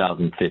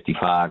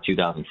 2055,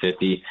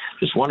 2050.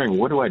 Just wondering,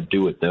 what do I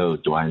do with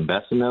those? Do I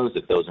invest in those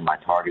if those are my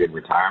targeted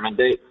retirement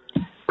date?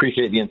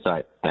 Appreciate the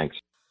insight. Thanks.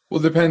 Well,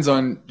 it depends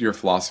on your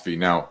philosophy.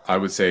 Now, I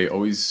would say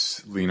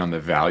always lean on the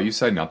value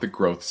side, not the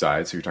growth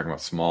side. So you're talking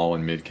about small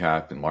and mid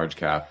cap and large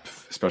cap,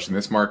 especially in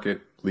this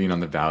market. Lean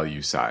on the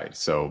value side.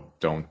 So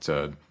don't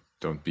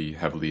be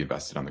heavily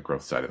invested on the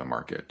growth side of the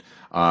market.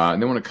 And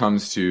then when it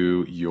comes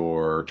to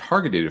your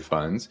target-dated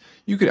funds,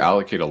 you could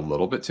allocate a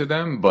little bit to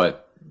them,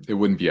 but it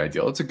wouldn't be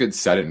ideal. It's a good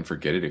set it and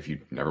forget it. If you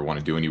never want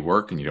to do any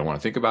work and you don't want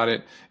to think about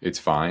it, it's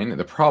fine.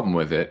 The problem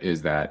with it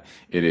is that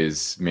it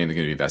is mainly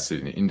going to be invested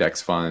in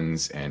index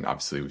funds. And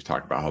obviously we've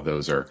talked about how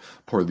those are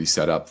poorly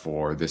set up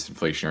for this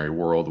inflationary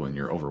world when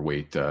you're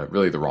overweight,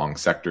 really the wrong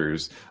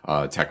sectors,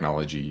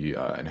 technology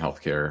and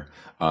healthcare.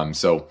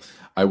 So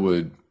I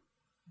would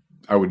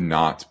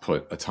not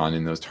put a ton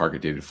in those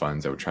target dated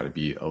funds. I would try to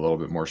be a little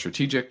bit more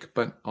strategic,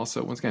 but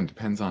also once again,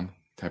 depends on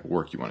the type of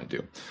work you want to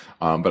do.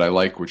 But I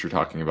like what you're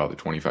talking about, the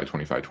 25,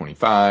 25,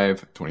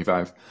 25,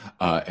 25,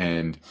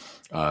 and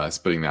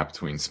splitting that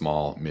between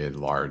small, mid,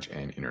 large,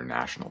 and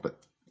international, but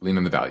lean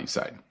on the value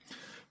side.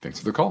 Thanks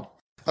for the call.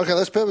 Okay,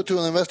 let's pivot to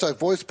an InvestTalk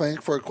voice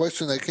bank for a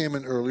question that came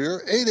in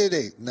earlier,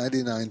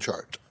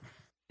 888-99-CHART.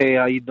 Hey,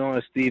 how you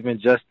doing, Steve and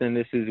Justin?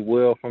 This is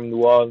Will from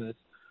New Orleans.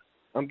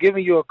 I'm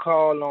giving you a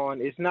call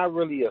on, it's not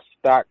really a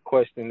stock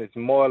question, it's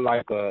more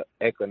like a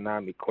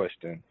economic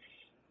question.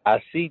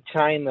 I see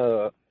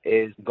China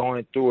is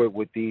going through it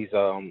with these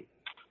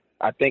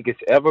I think it's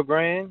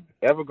Evergrande.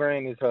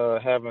 Evergrande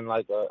is having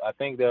like I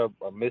think they're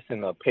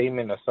missing a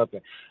payment or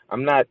something.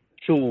 I'm not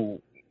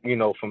too,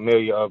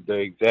 familiar of the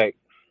exact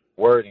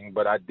wording,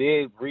 but I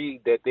did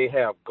read that they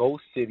have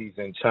ghost cities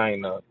in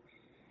China,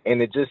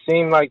 and it just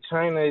seemed like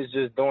China is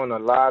just doing a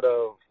lot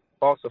of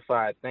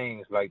falsified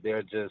things, like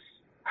they're just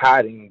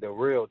hiding the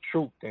real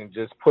truth and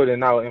just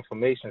putting out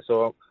information.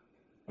 So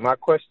my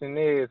question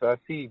is, I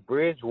see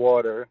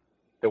Bridgewater,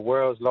 the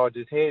world's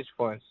largest hedge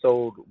fund,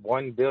 sold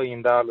 $1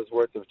 billion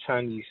worth of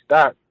Chinese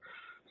stock.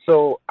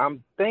 So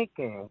I'm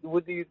thinking,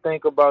 what do you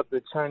think about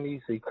the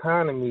Chinese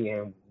economy,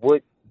 and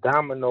what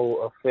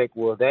domino effect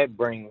will that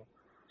bring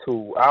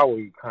to our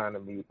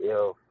economy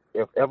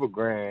if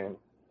Evergrande,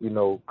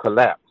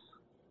 collapse?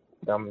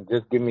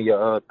 Just give me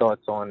your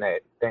thoughts on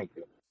that. Thank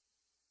you.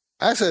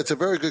 Actually, it's a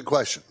very good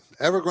question.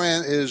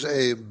 Evergrande is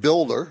a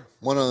builder,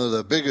 one of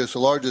the biggest,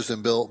 largest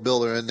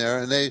builder in there,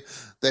 and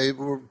they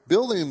were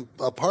building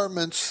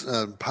apartments,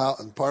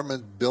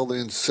 apartment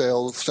buildings,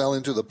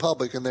 selling to the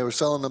public, and they were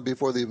selling them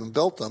before they even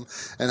built them.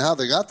 And how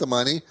they got the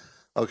money?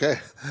 Okay,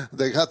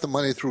 they got the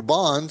money through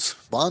bond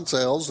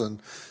sales, and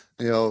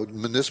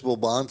municipal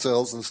bond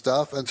sales and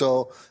stuff. And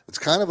so it's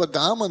kind of a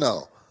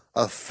domino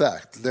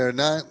effect.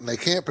 They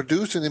can't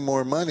produce any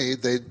more money.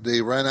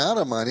 They ran out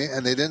of money,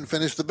 and they didn't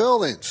finish the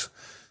buildings.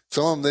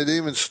 Some of them they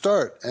didn't even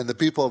start, and the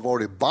people have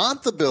already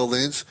bought the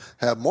buildings,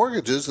 have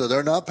mortgages that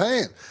they're not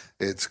paying.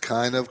 It's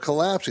kind of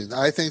collapsing.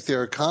 I think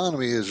their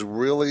economy is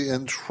really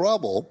in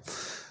trouble.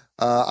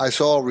 I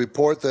saw a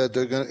report that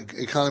the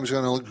economy is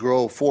going to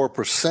grow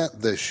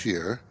 4% this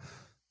year.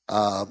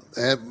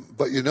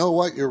 But you know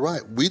what? You're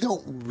right. We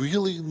don't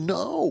really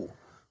know.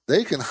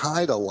 They can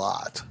hide a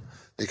lot.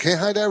 They can't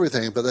hide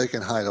everything, but they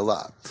can hide a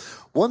lot.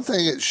 One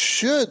thing it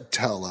should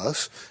tell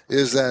us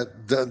is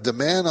that the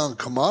demand on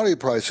commodity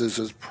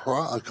prices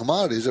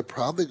commodities are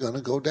probably going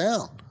to go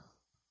down,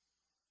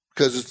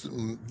 because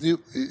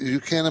you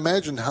can't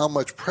imagine how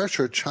much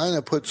pressure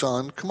China puts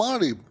on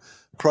commodity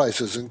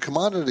prices and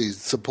commodity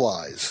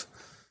supplies.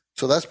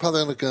 So that's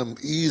probably going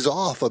to ease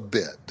off a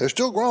bit. They're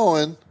still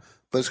growing,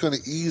 but it's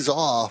going to ease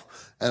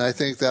off, and I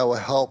think that will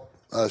help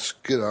us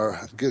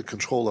get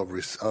control of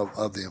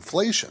the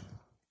inflation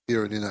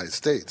here in the United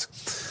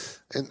States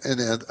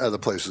and other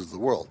places of the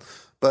world.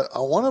 But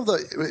one of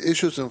the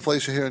issues of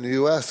inflation here in the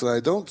U.S. that I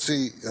don't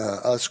see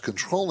us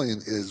controlling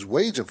is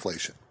wage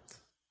inflation.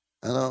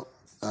 I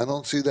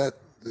don't see that,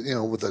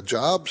 with the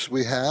jobs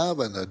we have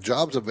and the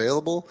jobs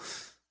available,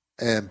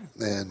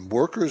 and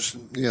workers,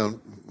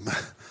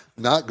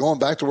 not going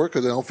back to work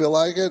because they don't feel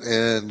like it,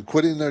 and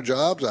quitting their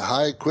jobs, a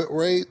high quit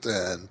rate,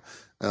 and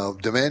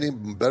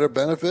demanding better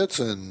benefits,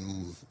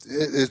 and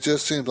it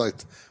just seems like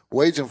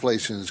wage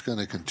inflation is going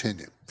to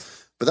continue.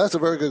 But that's a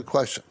very good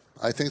question.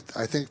 I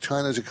think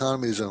China's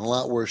economy is in a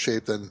lot worse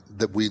shape than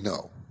that we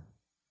know,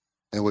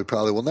 and we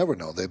probably will never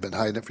know. They've been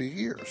hiding it for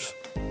years.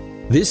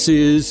 This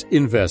is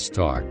Invest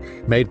Talk,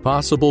 made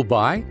possible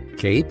by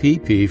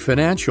KPP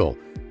Financial,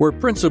 where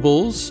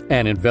principals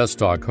and Invest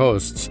Talk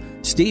hosts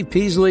Steve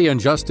Peasley and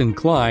Justin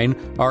Klein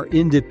are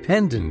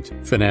independent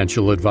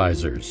financial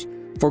advisors.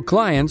 For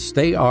clients,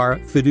 they are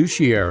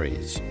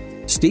fiduciaries.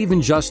 Steve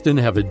and Justin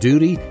have a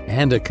duty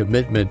and a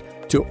commitment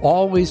to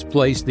always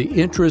place the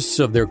interests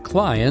of their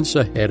clients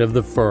ahead of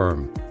the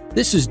firm.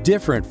 This is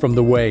different from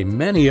the way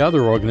many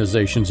other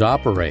organizations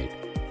operate.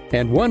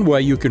 And one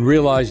way you can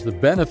realize the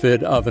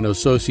benefit of an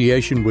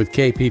association with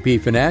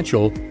KPP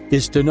Financial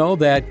is to know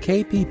that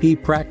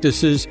KPP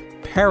practices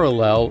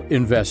parallel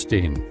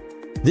investing.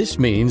 This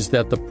means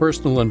that the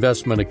personal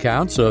investment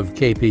accounts of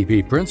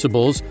KPP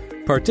principals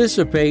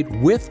participate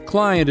with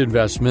client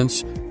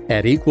investments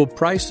at equal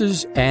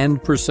prices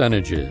and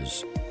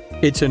percentages.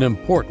 It's an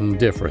important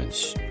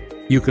difference.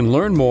 You can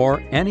learn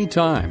more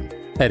anytime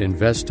at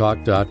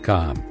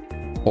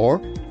investtalk.com, or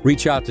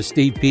reach out to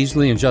Steve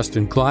Peasley and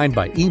Justin Klein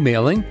by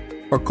emailing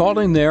or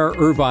calling their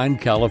Irvine,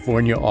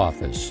 California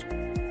office.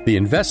 The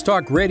Invest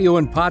Talk radio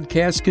and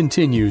podcast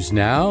continues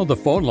now. The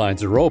phone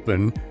lines are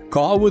open.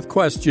 Call with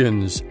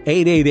questions,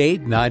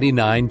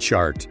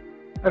 888-99-CHART.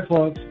 Hi,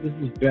 folks. This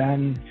is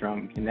Ben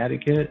from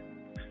Connecticut.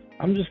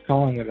 I'm just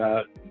calling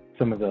about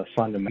some of the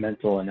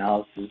fundamental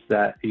analysis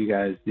that you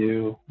guys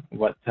do,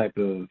 what type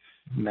of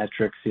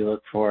metrics you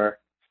look for,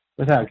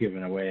 without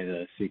giving away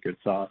the secret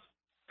sauce.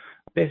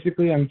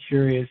 Basically, I'm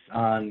curious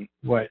on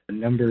what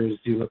numbers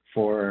you look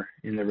for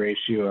in the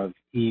ratio of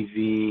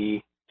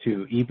EV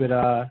to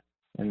EBITDA,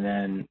 and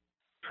then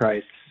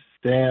price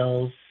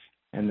sales,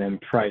 and then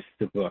price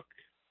to book.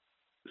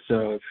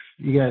 So if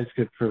you guys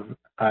could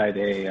provide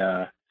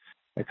a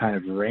kind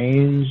of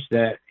range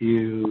that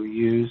you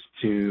use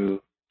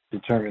to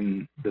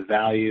determine the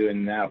value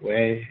in that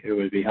way, it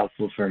would be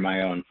helpful for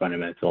my own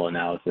fundamental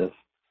analysis.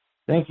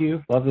 Thank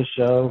you. Love the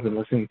show. Been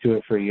listening to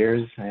it for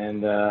years,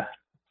 and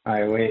I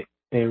await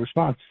a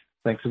response.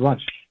 Thanks a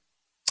bunch.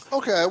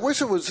 Okay, I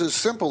wish it was as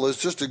simple as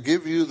just to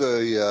give you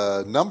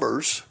the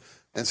numbers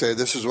and say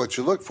this is what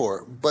you look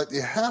for. But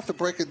you have to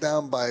break it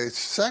down by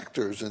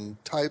sectors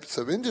and types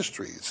of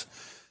industries,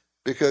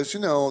 because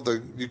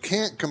you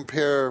can't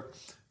compare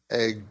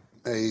a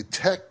a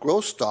tech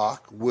growth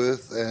stock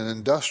with an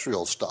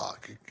industrial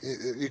stock.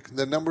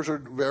 The numbers are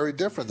very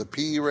different. The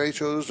PE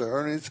ratios, the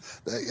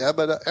earnings, the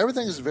EBITDA,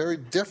 everything is very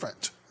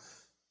different.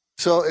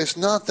 So it's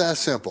not that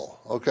simple,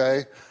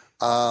 okay?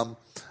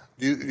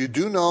 You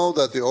do know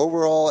that the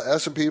overall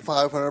S&P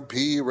 500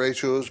 PE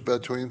ratio is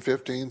between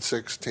 15 and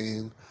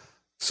 16.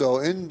 So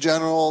in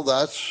general,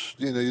 that's,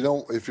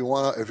 if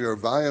you're a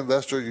value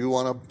investor, you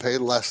want to pay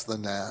less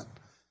than that.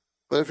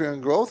 But if you're a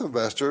growth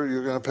investor,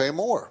 you're going to pay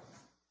more.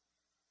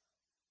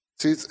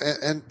 See,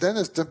 and then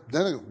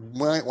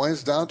it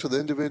winds down to the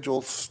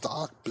individual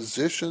stock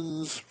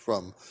positions,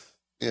 from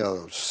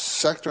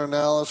sector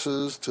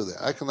analysis to the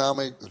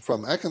economic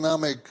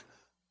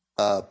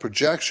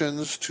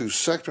projections to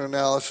sector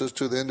analysis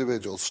to the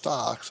individual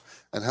stocks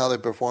and how they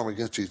perform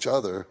against each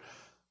other.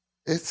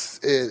 It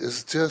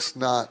is just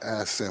not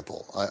as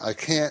simple. I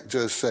can't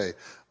just say,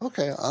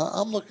 okay,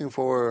 I'm looking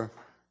for,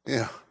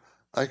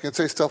 I can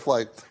say stuff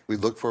like, we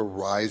look for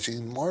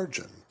rising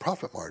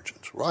profit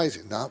margins,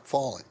 rising, not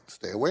falling.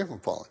 Stay away from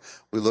falling.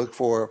 We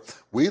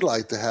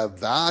like to have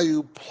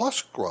value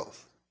plus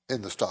growth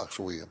in the stocks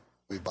we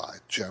buy,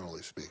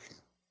 generally speaking.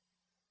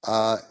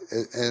 And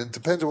it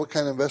depends on what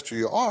kind of investor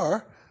you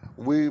are.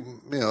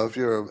 If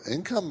you're an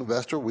income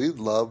investor, we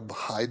love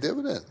high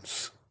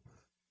dividends.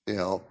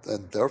 And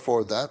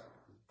therefore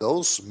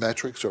those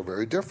metrics are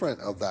very different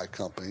of that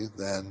company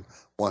than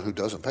one who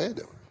doesn't pay a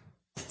dividend.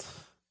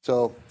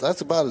 So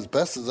that's about as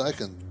best as I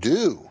can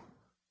do as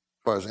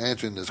far as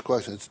answering this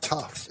question. It's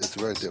tough. It's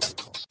very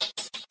difficult.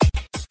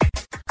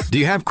 Do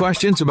you have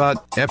questions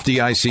about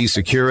FDIC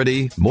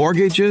security,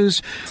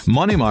 mortgages,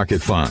 money market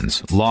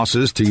funds,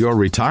 losses to your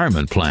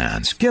retirement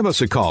plans? Give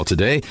us a call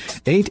today,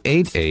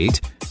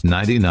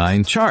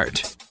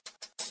 888-99-CHART.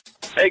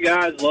 Hey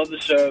guys, love the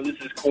show. This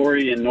is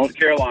Corey in North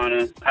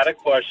Carolina. I had a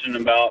question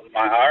about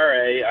my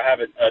IRA. I have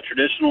a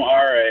traditional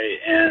IRA,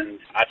 and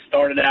I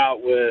started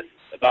out with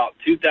about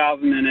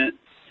 2,000 in it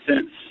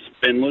since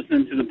been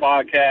listening to the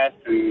podcast,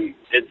 and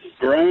it's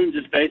grown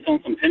just based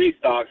on some penny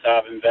stocks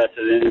I've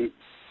invested in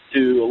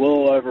to a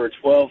little over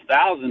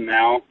 12,000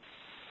 now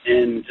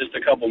in just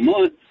a couple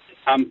months.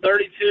 I'm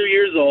 32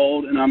 years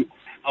old, and I'm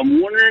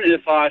wondering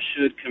if I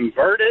should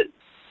convert it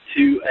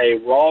to a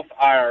Roth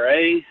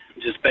IRA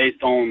just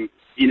based on,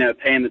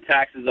 paying the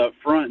taxes up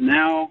front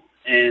now,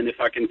 and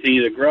if I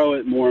continue to grow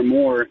it more and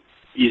more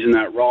using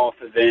that Roth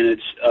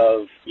advantage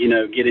of,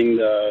 getting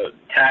the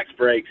tax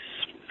breaks,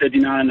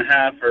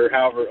 59.5 or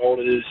however old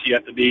it is you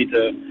have to be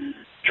to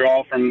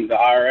draw from the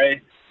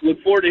IRA.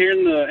 Look forward to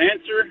hearing the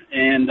answer,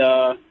 and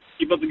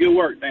keep up the good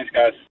work. Thanks,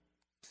 guys.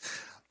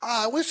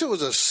 I wish it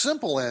was a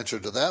simple answer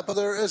to that, but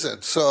there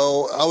isn't.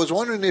 So I was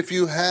wondering if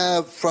you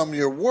have from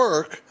your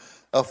work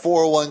a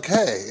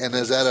 401k, and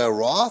is that a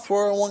Roth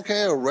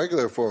 401k or a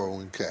regular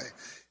 401k?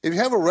 If you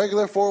have a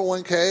regular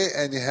 401k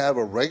and you have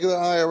a regular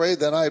IRA,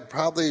 then I'd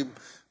probably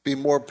be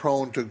more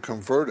prone to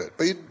convert it.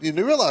 But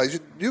you realize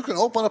you can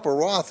open up a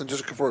Roth and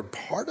just convert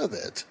part of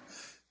it,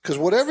 because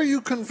whatever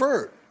you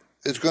convert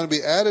is going to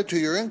be added to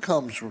your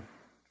incomes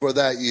for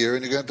that year,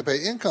 and you're going to have to pay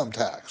income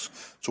tax.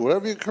 So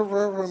whatever you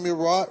convert from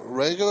your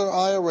regular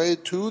IRA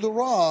to the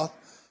Roth,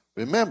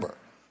 remember,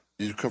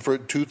 you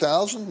convert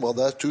 2,000, well,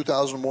 that's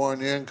 2,000 more in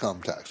your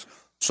income tax.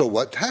 So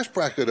what tax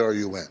bracket are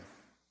you in?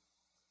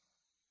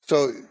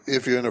 So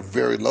if you're in a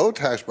very low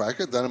tax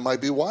bracket, then it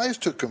might be wise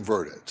to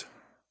convert it,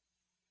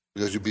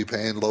 because you'd be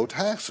paying low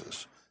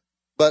taxes.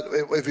 But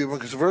if you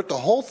convert the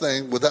whole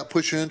thing, would that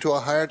push you into a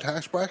higher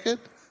tax bracket?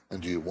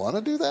 And do you want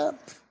to do that?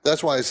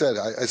 That's why I said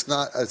it's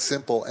not a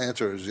simple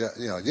answer as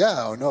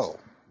yeah or no,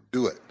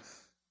 do it.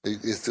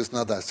 It's just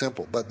not that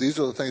simple. But these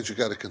are the things you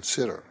got to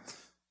consider.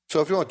 So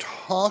if you want to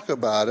talk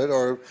about it,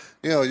 or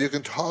you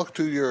can talk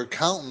to your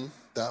accountant.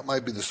 That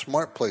might be the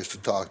smart place to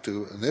talk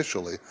to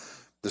initially,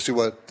 to see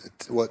what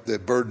the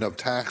burden of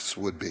tax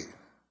would be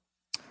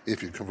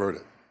if you convert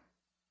it.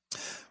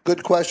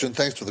 Good question.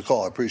 Thanks for the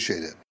call. I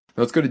appreciate it.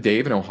 Let's go to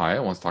Dave in Ohio.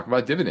 Who wants to talk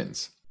about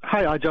dividends.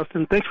 Hi,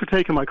 Justin. Thanks for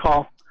taking my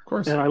call. Of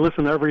course. And I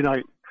listen every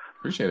night.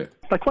 Appreciate it.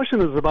 My question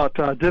is about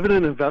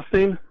dividend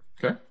investing.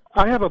 Okay.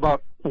 I have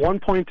about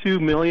 $1.2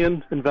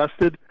 million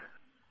invested,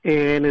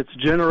 and it's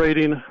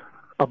generating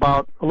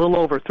about a little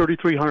over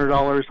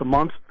 $3,300 a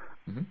month.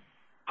 Mm-hmm.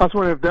 I was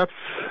wondering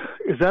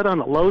is that on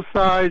the low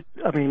side?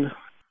 I mean,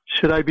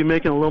 should I be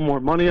making a little more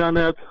money on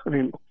that? I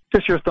mean,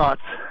 just your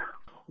thoughts.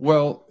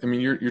 Well, I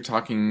mean, you're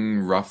talking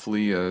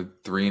roughly a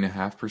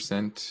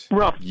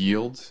 3.5%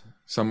 yield,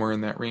 somewhere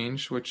in that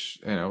range, which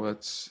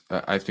that's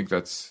I think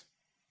that's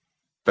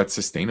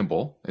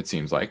sustainable. It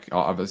seems like.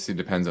 Obviously, it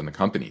depends on the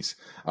companies,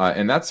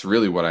 and that's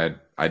really what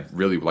I'd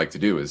really like to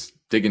do is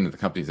dig into the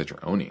companies that you're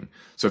owning.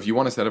 So if you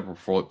want to set up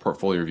a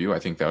portfolio review, I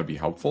think that would be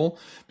helpful,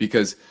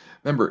 because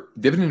remember,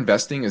 dividend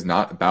investing is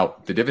not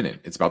about the dividend;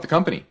 it's about the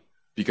company,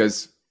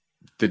 because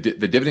the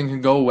dividend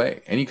can go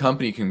away. Any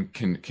company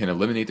can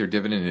eliminate their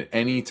dividend at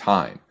any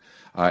time,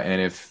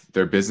 and if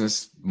their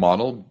business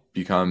model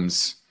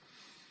becomes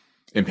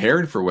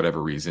impaired for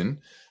whatever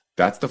reason,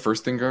 that's the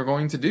first thing they're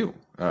going to do.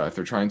 If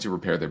they're trying to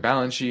repair their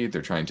balance sheet,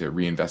 they're trying to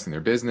reinvest in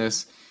their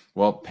business,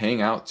 well,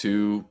 paying out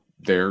to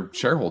their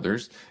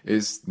shareholders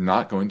is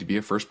not going to be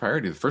a first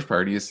priority. The first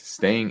priority is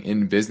staying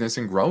in business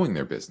and growing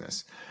their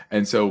business.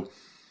 And so,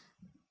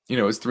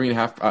 it's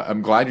 3.5.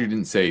 I'm glad you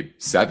didn't say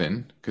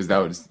 7, because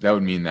that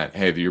would mean that,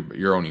 hey,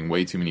 you're owning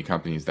way too many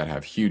companies that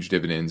have huge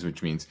dividends,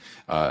 which means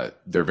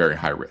they're very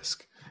high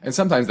risk. And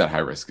sometimes that high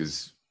risk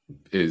is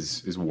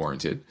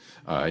warranted,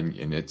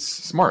 and it's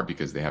smart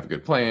because they have a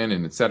good plan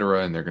and et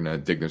cetera, and they're going to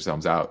dig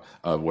themselves out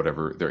of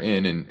whatever they're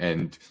in,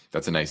 and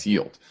that's a nice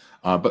yield.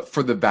 But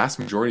for the vast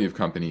majority of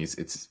companies,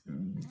 it's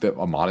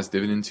a modest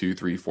dividend, 2%,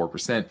 3%,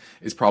 4%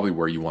 is probably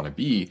where you want to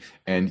be.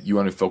 And you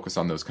want to focus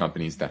on those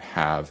companies that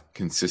have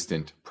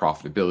consistent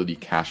profitability,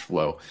 cash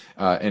flow,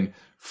 and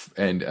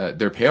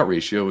their payout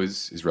ratio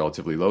is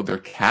relatively low. Their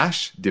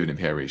cash dividend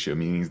payout ratio,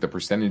 meaning the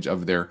percentage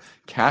of their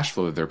cash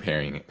flow that they're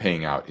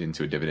paying out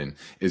into a dividend,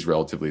 is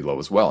relatively low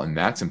as well. And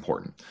that's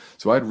important.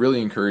 So I'd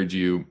really encourage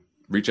you,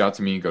 reach out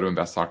to me, go to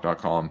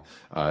investtalk.com,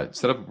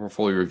 set up a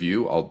portfolio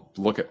review. I'll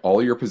look at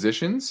all your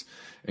positions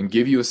and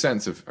give you a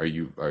sense of, are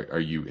you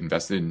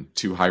invested in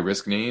too high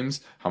risk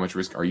names? How much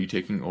risk are you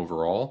taking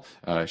overall?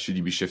 Should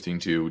you be shifting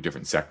to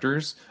different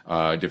sectors,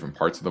 different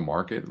parts of the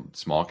market,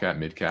 small cap,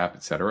 mid cap,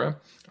 et cetera?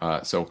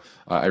 So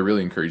I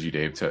really encourage you,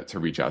 Dave, to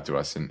reach out to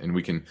us, and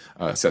we can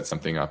set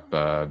something up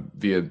via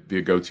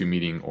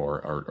GoToMeeting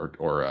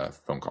or a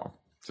phone call.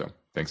 So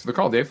thanks for the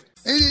call, Dave.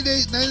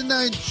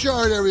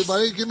 888-99-CHART,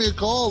 everybody. Give me a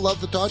call.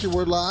 Love to talk to you.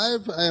 We're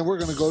live, and we're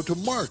going to go to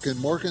Mark in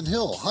Morgan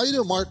Hill. How you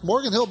doing, Mark?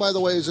 Morgan Hill, by the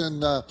way, is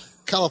in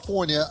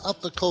California,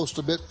 up the coast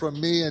a bit from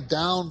me, and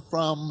down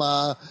from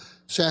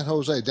San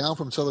Jose, down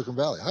from Silicon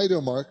Valley. How you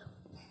doing, Mark?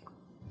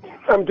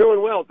 I'm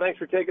doing well. Thanks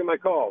for taking my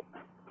call.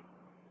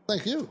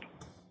 Thank you.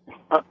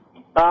 I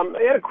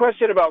had a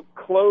question about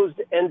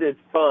closed-ended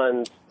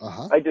funds.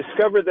 I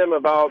discovered them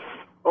about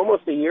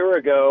almost a year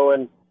ago,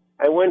 and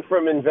I went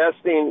from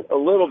investing a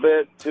little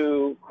bit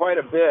to quite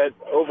a bit,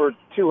 over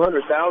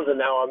 200,000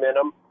 now I'm in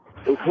them,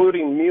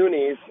 including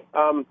munis.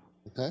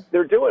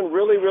 They're doing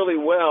really, really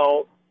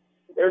well.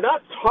 They're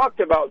not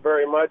talked about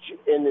very much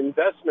in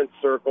investment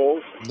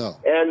circles,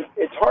 and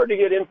it's hard to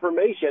get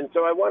information.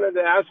 So I wanted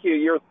to ask you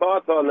your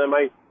thoughts on them.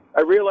 I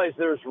realize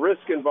there's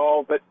risk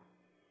involved, but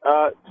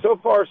so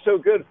far so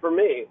good for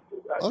me.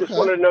 I just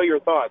wanted to know your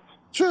thoughts.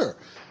 Sure.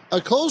 A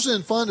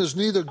closed-end fund is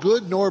neither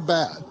good nor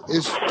bad.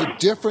 It's a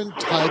different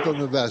type of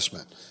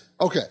investment.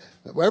 Okay,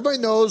 everybody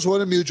knows what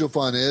a mutual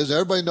fund is.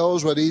 Everybody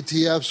knows what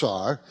ETFs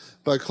are.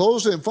 But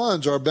closed-end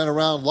funds have been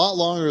around a lot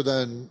longer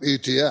than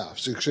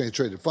ETFs,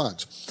 exchange-traded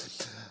funds.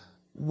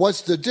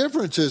 What's the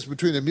differences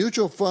between a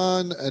mutual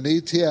fund, an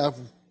ETF,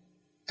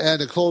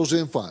 and a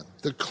closed-end fund?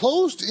 The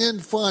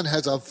closed-end fund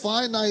has a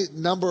finite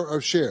number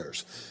of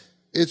shares.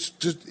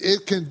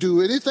 It can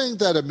do anything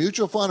that a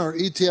mutual fund or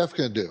ETF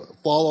can do.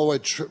 Follow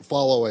an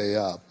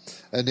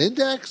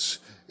index.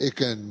 It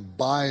can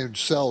buy and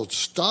sell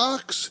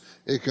stocks.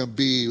 It can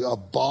be a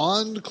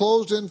bond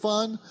closed-end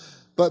fund.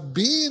 But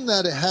being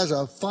that it has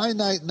a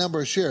finite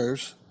number of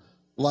shares,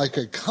 like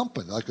a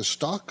company, like a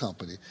stock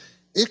company,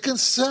 it can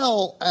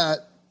sell at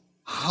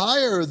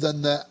higher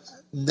than the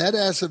net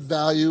asset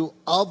value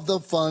of the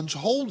fund's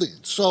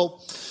holdings.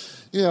 So,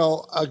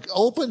 an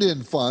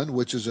open-end fund,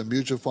 which is a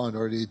mutual fund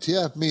or an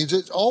ETF, means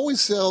it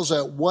always sells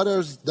at what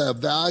is the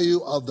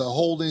value of the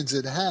holdings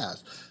it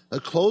has. A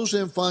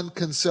closed-end fund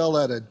can sell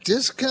at a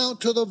discount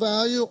to the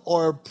value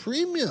or a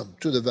premium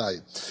to the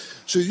value.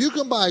 So you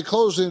can buy a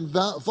closed-end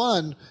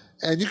fund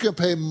and you can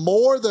pay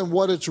more than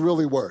what it's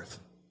really worth.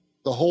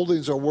 The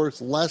holdings are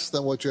worth less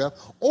than what you have.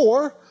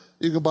 Or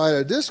you can buy at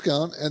a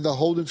discount and the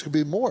holdings can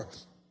be more.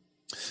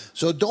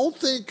 So don't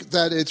think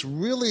that it's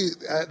really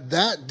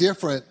that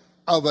different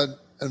of an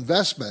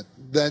investment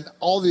than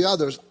all the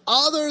others,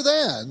 other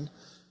than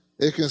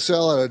it can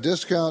sell at a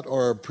discount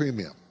or a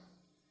premium.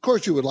 Of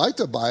course, you would like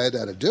to buy it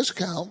at a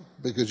discount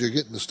because you're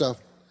getting the stuff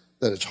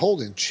that it's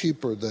holding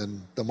cheaper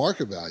than the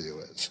market value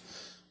is.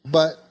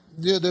 But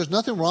there's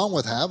nothing wrong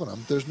with having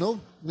them. There's no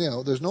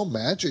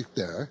magic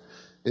there.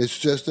 It's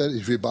just that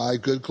if you buy a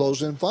good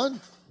closed-end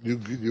fund, you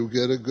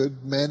get a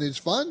good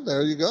managed fund.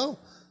 There you go.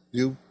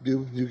 You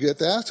get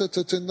the assets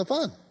that's in the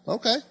fund.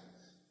 Okay.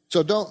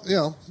 So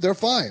they're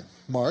fine,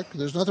 Mark.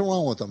 There's nothing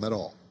wrong with them at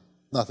all.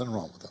 Nothing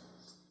wrong with them.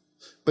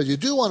 But you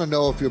do want to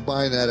know if you're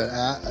buying at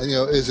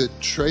is it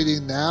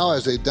trading now,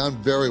 as they've done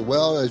very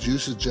well, as you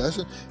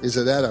suggested? Is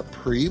it at a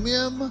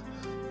premium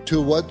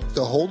to what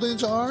the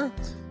holdings are?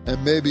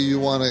 And maybe you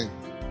want to,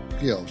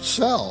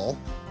 sell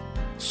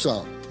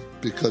some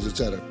because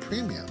it's at a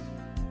premium.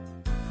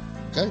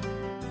 Okay?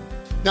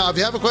 Now, if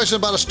you have a question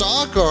about a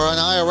stock or an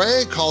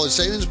IRA, college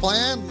savings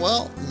plan,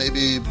 well,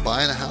 maybe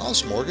buying a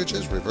house,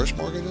 mortgages, reverse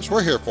mortgages,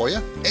 we're here for you.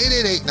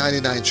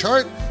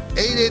 888-99-CHART,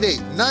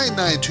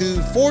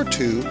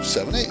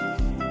 888-992-4278.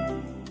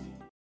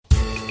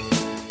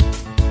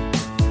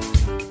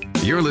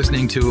 You're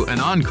listening to an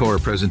encore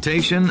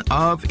presentation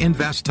of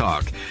Invest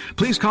Talk.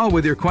 Please call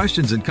with your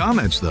questions and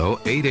comments, though,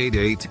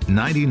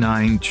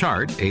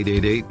 888-99-CHART,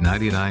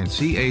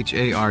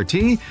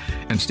 888-99-CHART,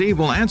 and Steve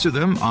will answer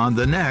them on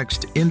the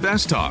next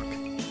Invest Talk.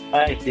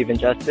 Hi, Steve and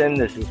Justin.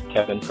 This is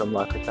Kevin from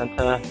La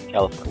Crescenta,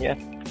 California.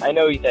 I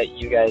know that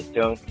you guys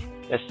don't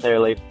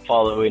necessarily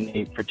follow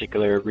any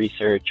particular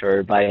research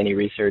or buy any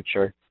research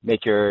or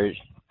make your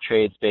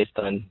trades based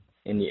on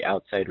any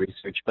outside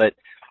research, but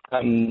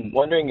I'm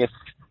wondering if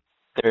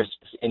there's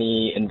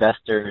any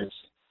investors,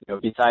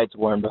 besides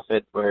Warren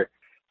Buffett, where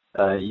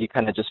you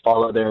kind of just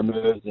follow their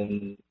moves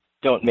and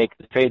don't make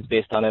the trades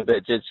based on it, but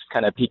it just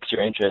kind of piques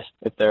your interest.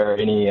 If there are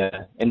any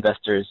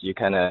investors you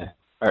kind of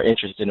are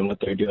interested in what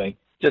they're doing.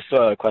 Just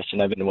a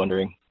question I've been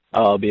wondering.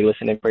 I'll be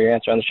listening for your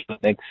answer on the show.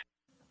 Thanks.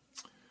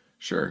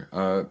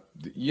 Sure.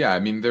 Yeah, I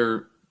mean,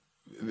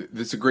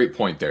 there's a great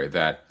point there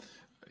that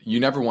you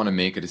never want to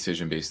make a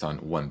decision based on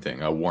one thing.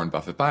 Warren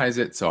Buffett buys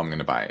it, so I'm going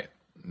to buy it.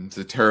 It's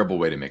a terrible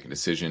way to make a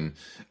decision.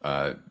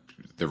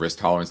 The risk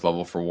tolerance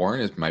level for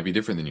Warren might be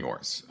different than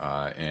yours,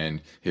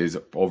 and his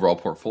overall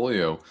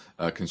portfolio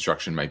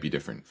construction might be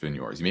different than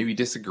yours. You maybe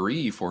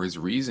disagree for his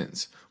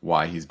reasons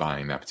why he's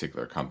buying that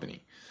particular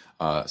company.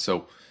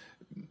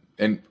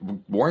 And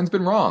Warren's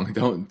been wrong.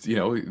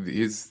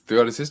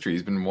 Throughout his history,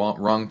 he's been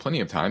wrong plenty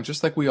of times,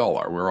 just like we all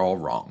are. We're all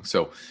wrong.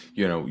 So,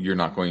 you're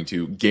not going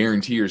to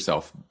guarantee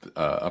yourself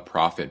a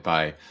profit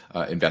by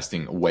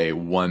investing the way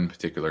one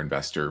particular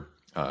investor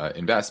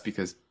invests,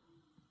 because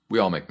we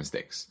all make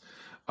mistakes.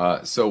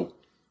 So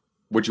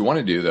what you want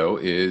to do, though,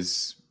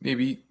 is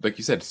maybe, like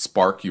you said,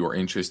 spark your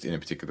interest in a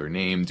particular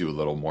name, do a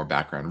little more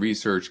background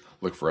research,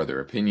 look for other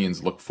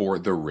opinions, look for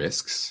the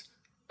risks,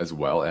 as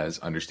well as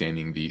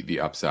understanding the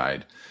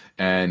upside,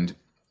 and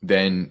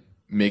then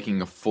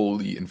making a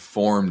fully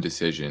informed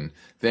decision.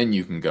 Then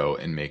you can go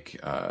and make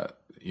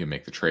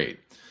the trade.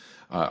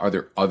 Are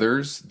there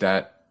others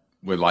that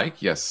would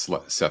like? Yes,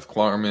 Seth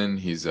Klarman.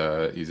 He's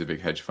a big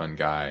hedge fund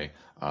guy.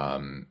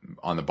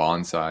 On the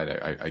bond side,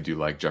 I do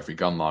like Jeffrey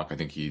Gundlach. I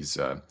think he's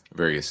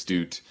very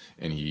astute,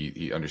 and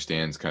he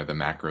understands kind of the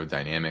macro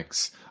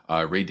dynamics.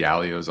 Ray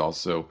Dalio is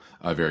also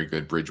very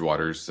good.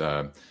 Bridgewater's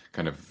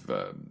kind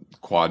of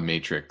quad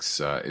matrix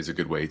is a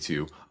good way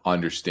to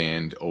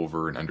understand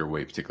over and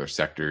underweight particular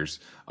sectors.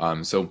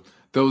 So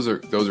those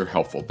are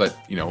helpful. But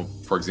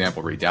for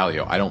example, Ray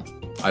Dalio,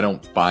 I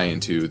don't buy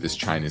into this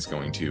China's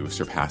going to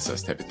surpass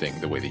us type of thing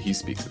the way that he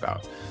speaks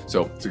about.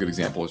 So it's a good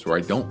example is where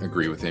I don't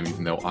agree with him,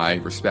 even though I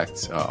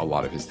respect a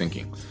lot of his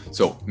thinking.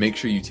 So make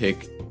sure you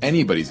take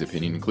anybody's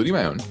opinion, including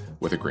my own,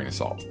 with a grain of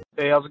salt.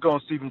 Hey, how's it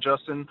going, Stephen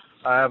Justin?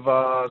 I have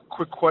a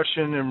quick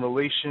question in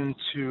relation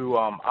to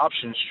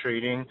options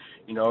trading.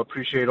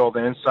 Appreciate all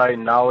the insight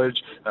and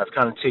knowledge. I've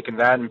kind of taken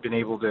that and been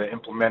able to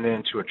implement it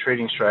into a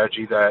trading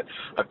strategy that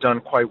I've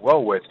done quite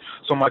well with.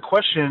 So my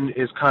question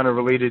is kind of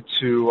related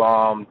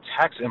to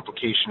tax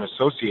implication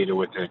associated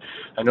with it.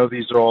 I know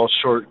these are all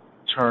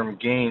short-term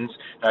gains.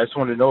 I just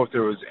wanted to know if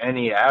there was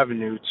any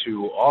avenue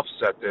to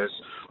offset this,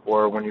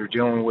 or when you're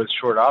dealing with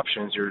short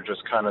options, you're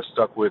just kind of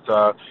stuck with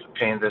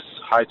paying this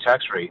high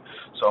tax rate.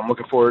 So I'm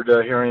looking forward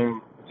to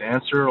hearing the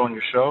answer on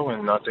your show,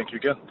 and thank you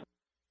again.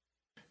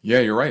 Yeah,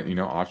 you're right.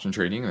 Option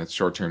trading, that's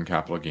short-term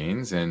capital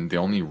gains, and the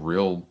only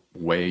real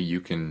way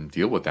you can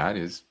deal with that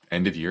is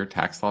end-of-year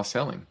tax loss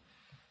selling.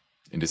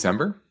 In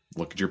December,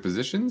 look at your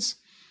positions.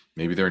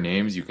 Maybe there are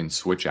names you can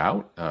switch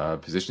out,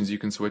 positions you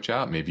can switch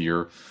out. Maybe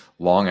you're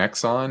long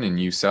Exxon and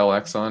you sell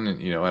Exxon,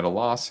 at a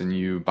loss, and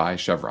you buy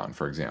Chevron,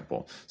 for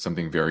example,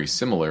 something very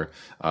similar,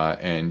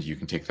 and you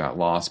can take that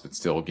loss but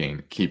still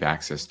keep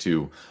access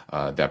to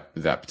that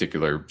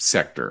particular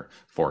sector,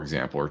 for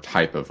example, or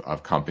type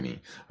of company.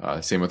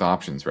 Same with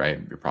options, right?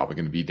 You're probably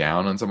going to be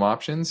down on some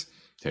options.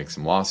 Take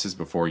some losses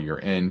before year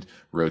end,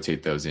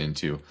 rotate those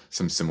into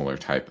some similar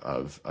type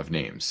of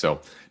names. So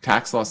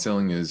tax loss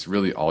selling is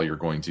really all you're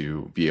going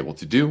to be able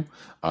to do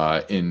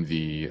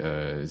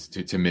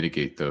to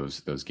mitigate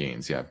those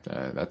gains. Yeah,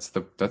 that's the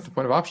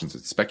point of options.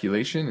 It's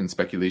speculation, and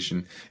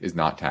speculation is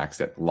not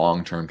taxed at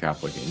long-term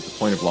capital gains. The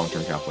point of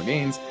long-term capital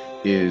gains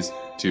is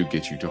to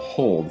get you to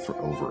hold for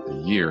over a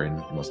year, and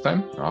most of the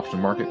time, in the option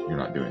market, you're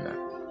not doing that.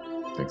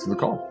 Thanks for the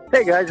call.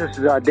 Hey guys, this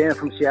is Dan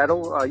from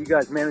Seattle. You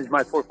guys manage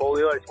my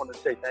portfolio. I just wanted to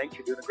say thanks.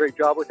 You're doing a great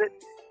job with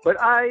it.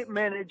 But I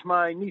manage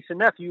my niece and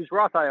nephew's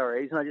Roth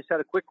IRAs, and I just had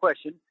a quick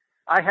question.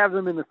 I have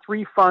them in the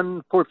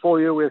 3-fund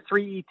portfolio with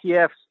 3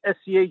 ETFs,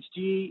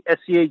 SCHG,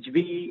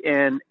 SCHV,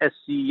 and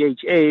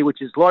SCHA,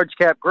 which is large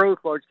cap growth,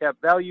 large cap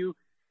value,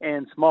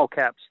 and small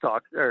cap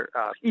stock or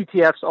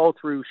ETFs, all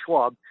through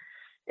Schwab.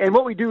 And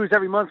what we do is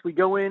every month we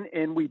go in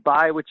and we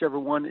buy whichever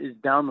one is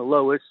down the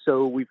lowest.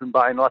 So we've been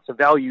buying lots of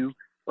value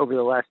over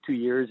the last 2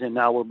 years, and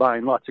now we're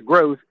buying lots of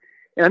growth.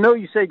 And I know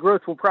you say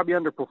growth will probably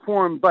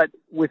underperform, but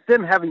with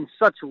them having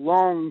such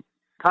long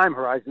time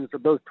horizons, they're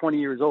both 20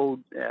 years old,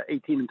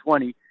 18 and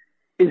 20,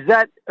 is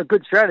that a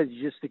good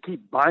strategy, just to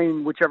keep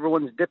buying whichever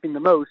one's dipping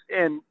the most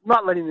and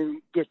not letting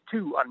them get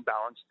too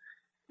unbalanced?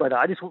 But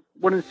I just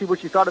wanted to see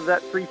what you thought of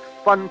that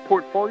 3-fund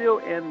portfolio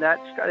and that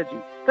strategy.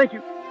 Thank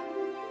you.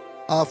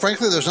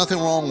 Frankly, there's nothing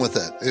wrong with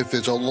it if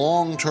it's a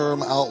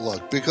long-term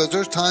outlook, because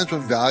there's times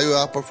when value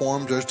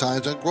outperforms, there's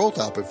times when growth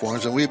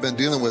outperforms, and we've been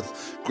dealing with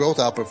growth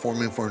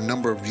outperforming for a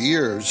number of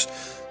years,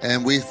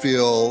 and we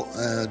feel,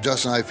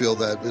 Justin and I feel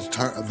that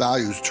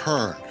values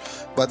turn.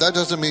 But that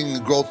doesn't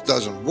mean growth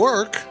doesn't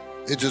work.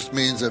 It just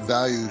means that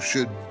value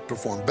should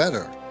perform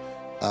better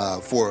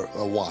for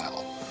a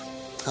while.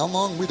 How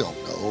long? We don't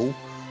know.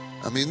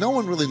 I mean, no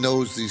one really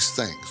knows these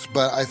things,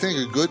 but I think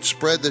a good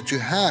spread that you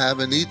have,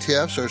 and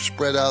ETFs are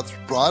spread out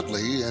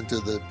broadly into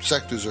the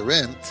sectors they're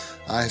in,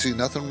 I see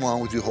nothing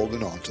wrong with you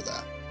holding on to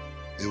that.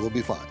 It will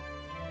be fine.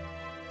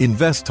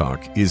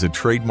 InvestTalk is a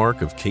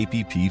trademark of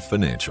KPP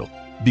Financial.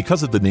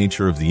 Because of the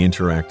nature of the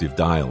interactive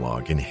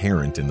dialogue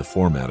inherent in the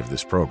format of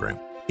this program,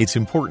 it's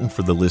important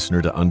for the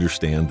listener to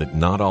understand that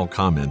not all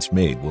comments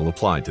made will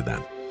apply to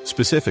them.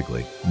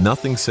 Specifically,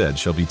 nothing said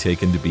shall be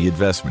taken to be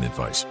investment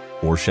advice,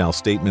 or shall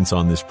statements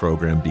on this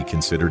program be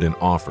considered an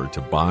offer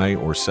to buy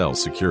or sell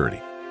security.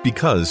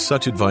 Because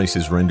such advice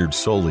is rendered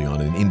solely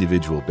on an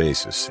individual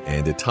basis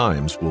and at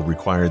times will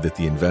require that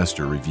the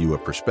investor review a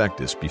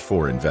prospectus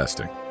before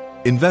investing.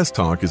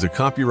 InvestTalk is a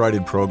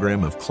copyrighted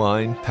program of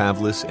Klein,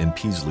 Pavlis, and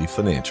Peasley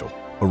Financial,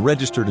 a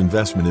registered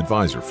investment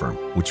advisor firm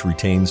which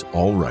retains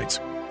all rights.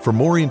 For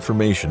more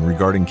information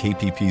regarding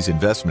KPP's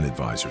investment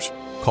advisors,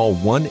 call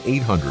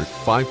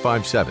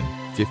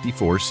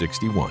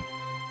 1-800-557-5461.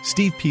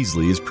 Steve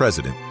Peasley is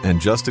president,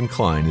 and Justin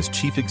Klein is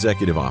chief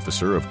executive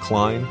officer of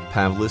Klein,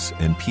 Pavlis,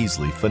 and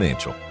Peasley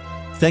Financial.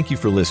 Thank you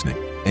for listening,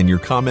 and your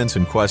comments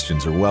and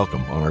questions are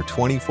welcome on our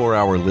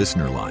 24-hour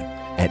listener line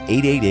at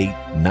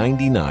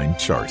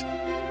 888-99-CHART.